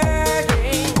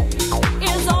flirting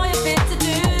is all you're fit to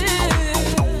do.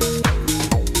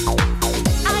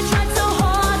 I tried so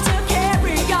hard to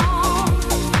carry on,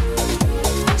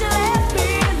 but you left me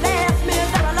there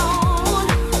alone.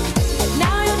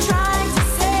 Now you're trying to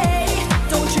say,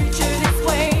 don't treat you this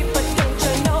way, but don't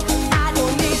you know I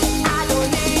don't need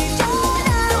your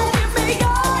love. Don't give me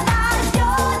your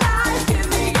life, give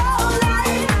me your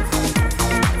life.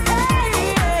 Hey,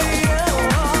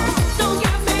 don't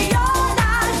give me your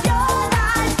life,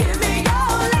 give me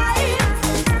your life.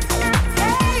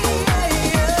 Hey,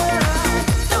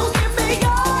 don't give me your life, give me your life. Hey, don't give me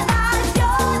your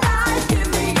life,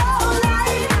 give me your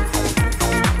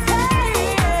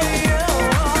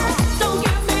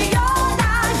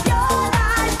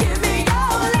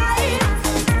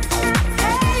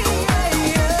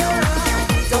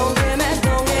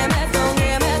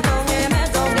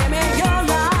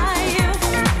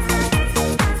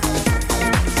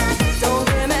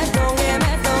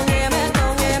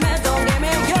life. Don't give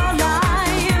me your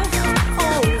life.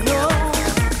 Oh no.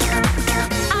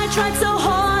 I tried so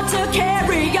hard to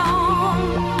carry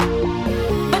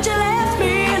on, but you left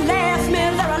me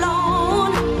there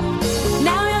alone.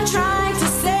 Now you're trying to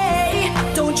say,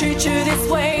 don't treat you this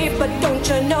way, but don't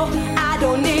you know I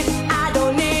don't need your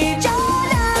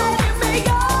love. Don't give me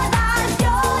your life,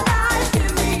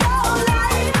 give me your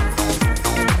life.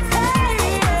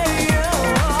 Hey,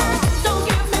 don't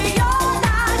give me your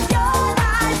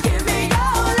life, give me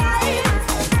your life.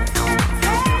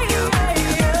 Hey,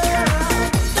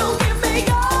 don't give me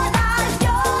your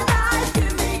life,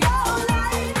 give me your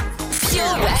life.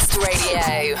 Pure West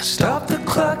Radio. Stop the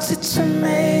clocks, it's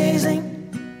amazing.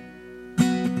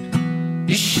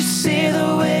 You should see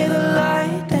the way the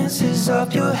light dances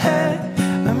up your hair.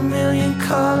 A million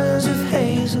colors of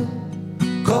hazel,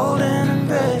 golden and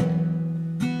red.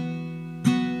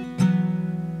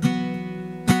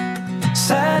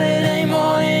 Saturday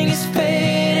morning is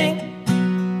fading.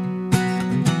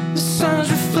 The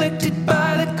sun's reflected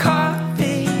by the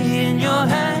coffee in your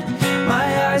hand.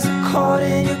 My eyes are caught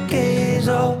in your gaze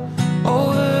all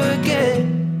over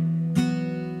again.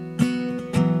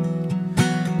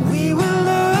 We were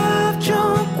love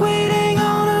drunk, waiting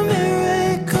on a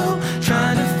miracle,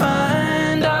 trying to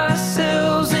find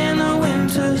ourselves in the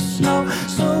winter snow.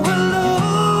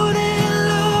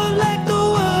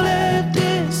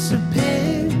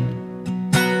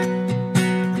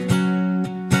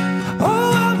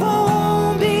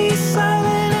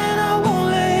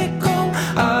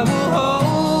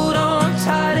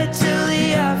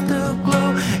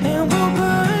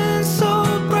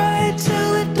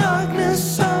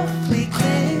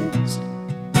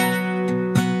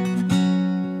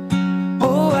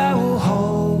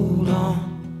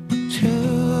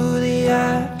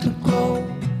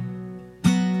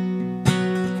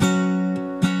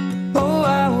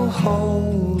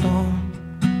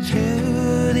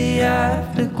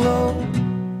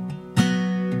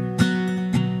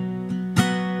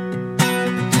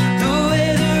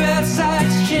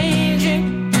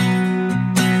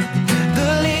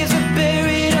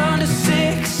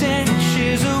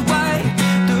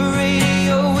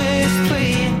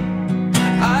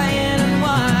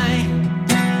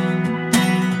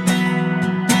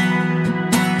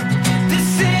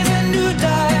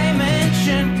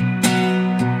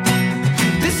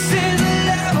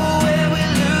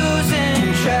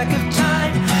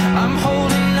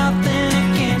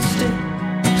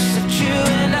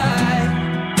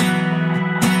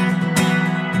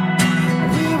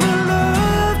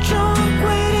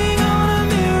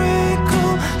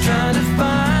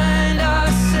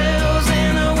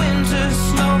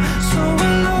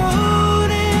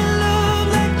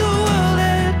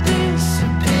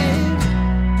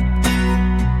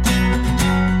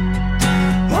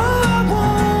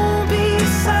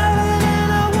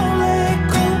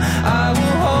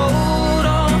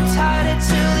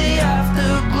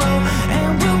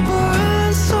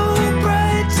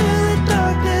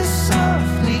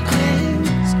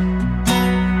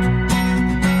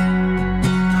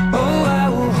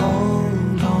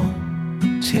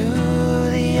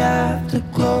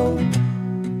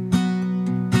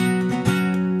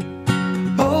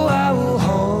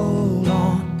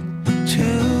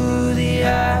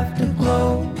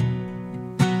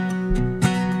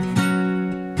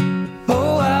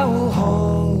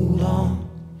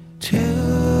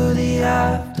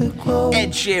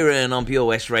 Sheeran on Pure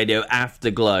West Radio,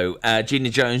 Afterglow. Gina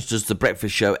Jones does the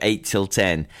breakfast show 8 till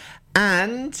 10.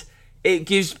 And it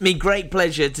gives me great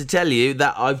pleasure to tell you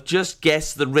that I've just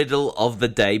guessed the riddle of the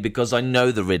day, because I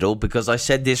know the riddle, because I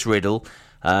said this riddle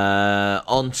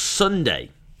on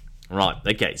Sunday. Right,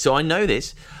 okay, so I know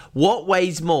this. What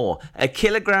weighs more, a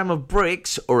kilogram of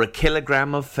bricks or a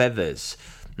kilogram of feathers?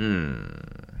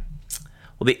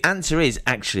 Well, the answer is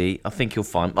actually, I think you'll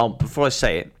find... Oh, before I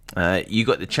say it, you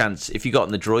got the chance, if you got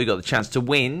in the draw, you got the chance to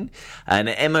win an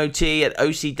MOT at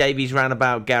OC Davies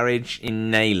Roundabout Garage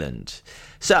in Neyland.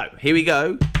 So, here we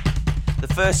go. The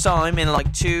first time in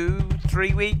like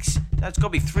 2-3 weeks. No, it's got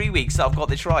to be 3 weeks that I've got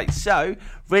this right. So,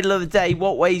 riddle of the day,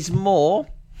 what weighs more?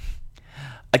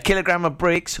 A kilogram of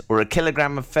bricks or a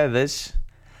kilogram of feathers?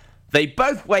 They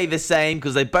both weigh the same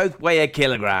because they both weigh a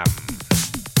kilogram.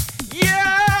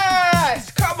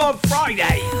 Yes! Come on,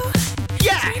 Friday!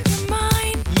 Yeah!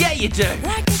 Yeah, you do!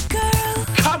 Like a girl.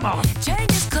 Come on!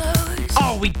 Change his clothes.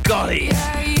 Oh, we got it!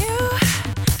 Are you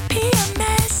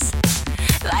PMS?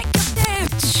 Like a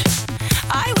bitch,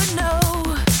 I would know.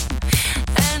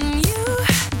 And you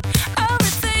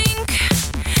overthink,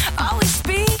 always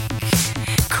speak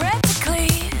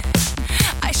critically.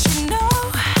 I should know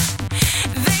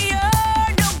that you're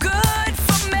no good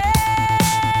for me.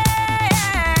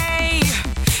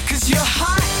 'Cause you're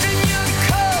hot, then you're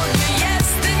cold, you're yes,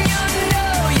 then you're no,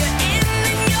 you're in,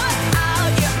 then you're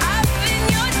out, you're up, then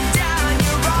you're down,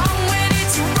 you're wrong when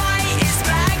it's right, it's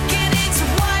black and it's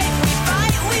white. We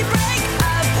fight, we break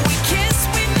up, we kiss,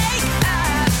 we make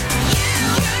up. You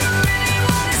don't really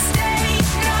wanna stay,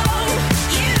 no.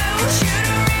 You don't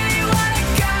really wanna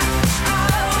go.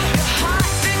 You're hot,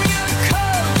 then you're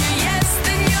cold, you're yes,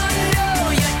 then you're no,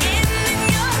 you're in, then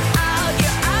you're out,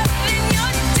 you're up, then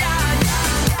you're down.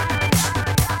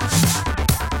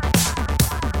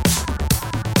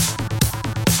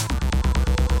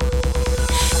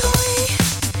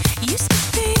 We used to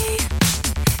be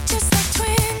just like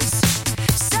twins,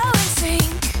 so in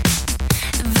sync,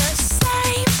 the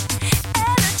same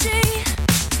energy.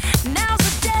 Now's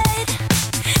a dead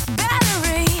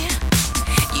battery.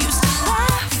 Used to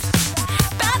laugh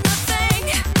about nothing,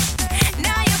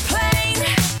 now you're plain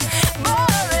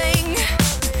boring.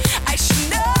 I should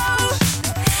know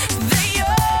that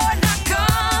you're not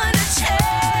gonna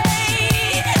change.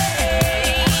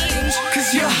 'Cause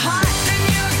you're hot, then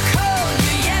you're cold,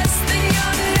 you're yes, then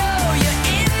you're no, you're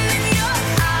in, then you're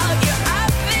out, you're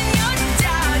up, then you're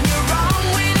down, you're wrong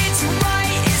when it's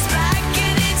right, it's black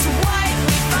and it's white.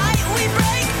 We fight, we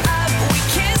break up, we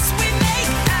kiss, we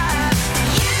make up.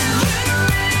 You don't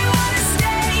really wanna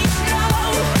stay, no.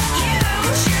 You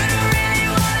don't really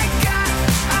wanna go.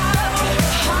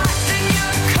 You're hot, then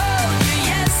you're cold, you're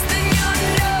yes, then you're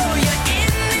no, you're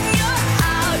in, then you're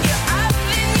out, you're up,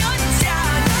 then you're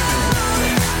down.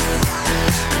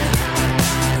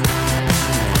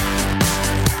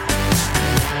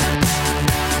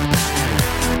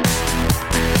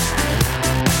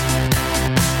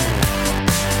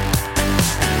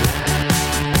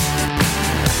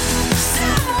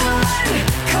 Someone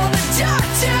call the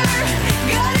doctor.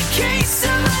 Got a case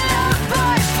of love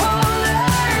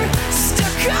bipolar.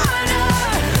 Stuck on a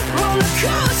roller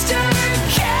coaster.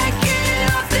 Can't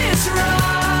get off this ride.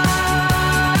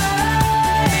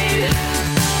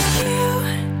 You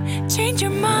change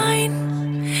your mind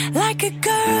like a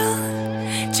girl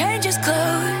changes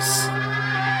clothes.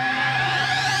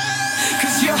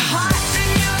 'Cause you're hot, then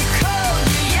you're cold,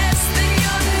 you're yes, then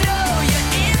you're no, you're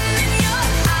in, then you're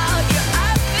out, you're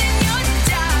up, then you're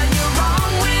down, you're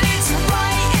wrong when it's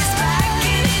right, it's black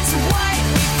and it's white.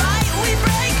 We fight, we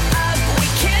break up, we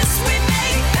kiss, we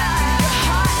make up. You're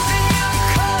hot, then you're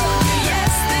cold, you're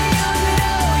yes, then you're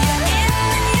no, you're in,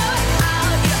 then you're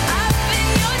out, you're up, then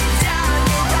you're down,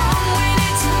 you're wrong when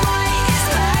it's right, it's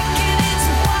black and it's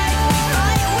white. We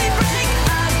fight, we break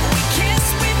up, we kiss,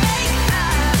 we make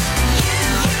up. You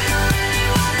don't really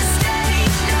wanna stay,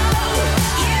 no.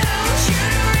 You don't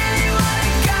really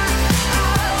wanna go.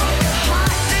 You're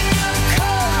hot, then you're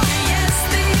cold, you're yes,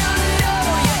 then you're no,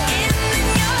 you're in, then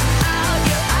you're out,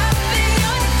 you're up, then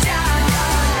you're down.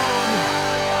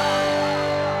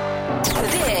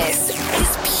 This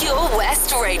is Pure West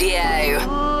Radio.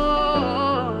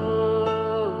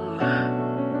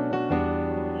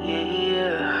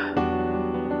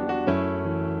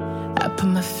 I put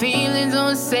my feelings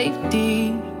on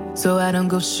safety, so I don't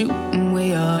go shooting where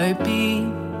your heart be.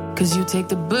 'Cause you take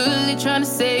the bullet trying to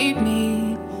save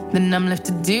me, then I'm left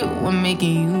to deal with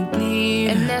making you bleed.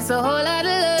 And that's a whole lot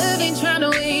of love, ain't trying to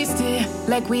waste it.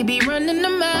 Like we be running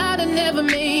them out and never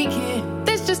make it.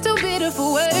 That's just too bitter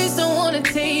for words, don't wanna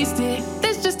taste it.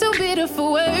 That's just too bitter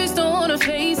for words, don't wanna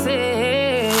face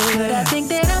it.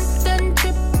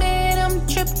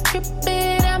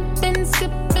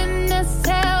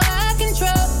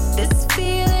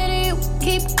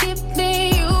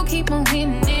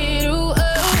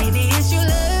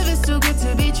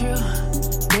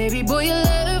 Baby boy, your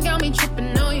love got me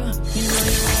tripping on you. You know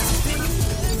you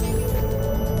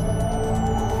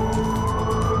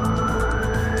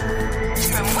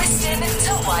From Whiston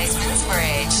to Wiseman's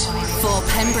Bridge. For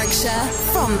Pembrokeshire,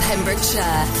 from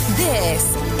Pembrokeshire, this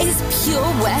is Pure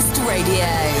West Radio.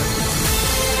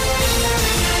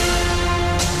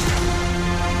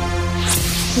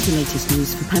 With the latest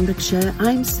news for Pembrokeshire,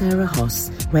 I'm Sarah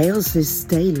Hoss. Wales's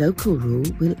stay local rule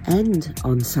will end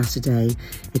on Saturday.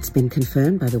 It's been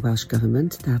confirmed by the Welsh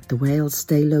Government that the Wales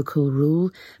stay local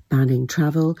rule banning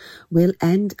travel will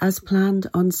end as planned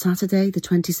on Saturday, the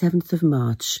 27th of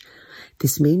March.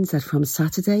 This means that from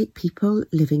Saturday, people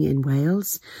living in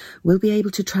Wales will be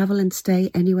able to travel and stay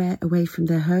anywhere away from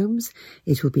their homes.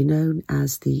 It will be known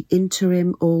as the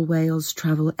Interim All Wales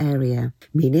Travel Area,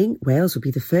 meaning Wales will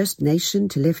be the first nation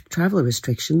to lift travel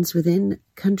restrictions within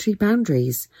country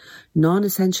boundaries.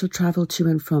 Non-essential travel to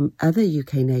and from other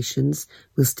UK nations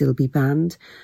will still be banned,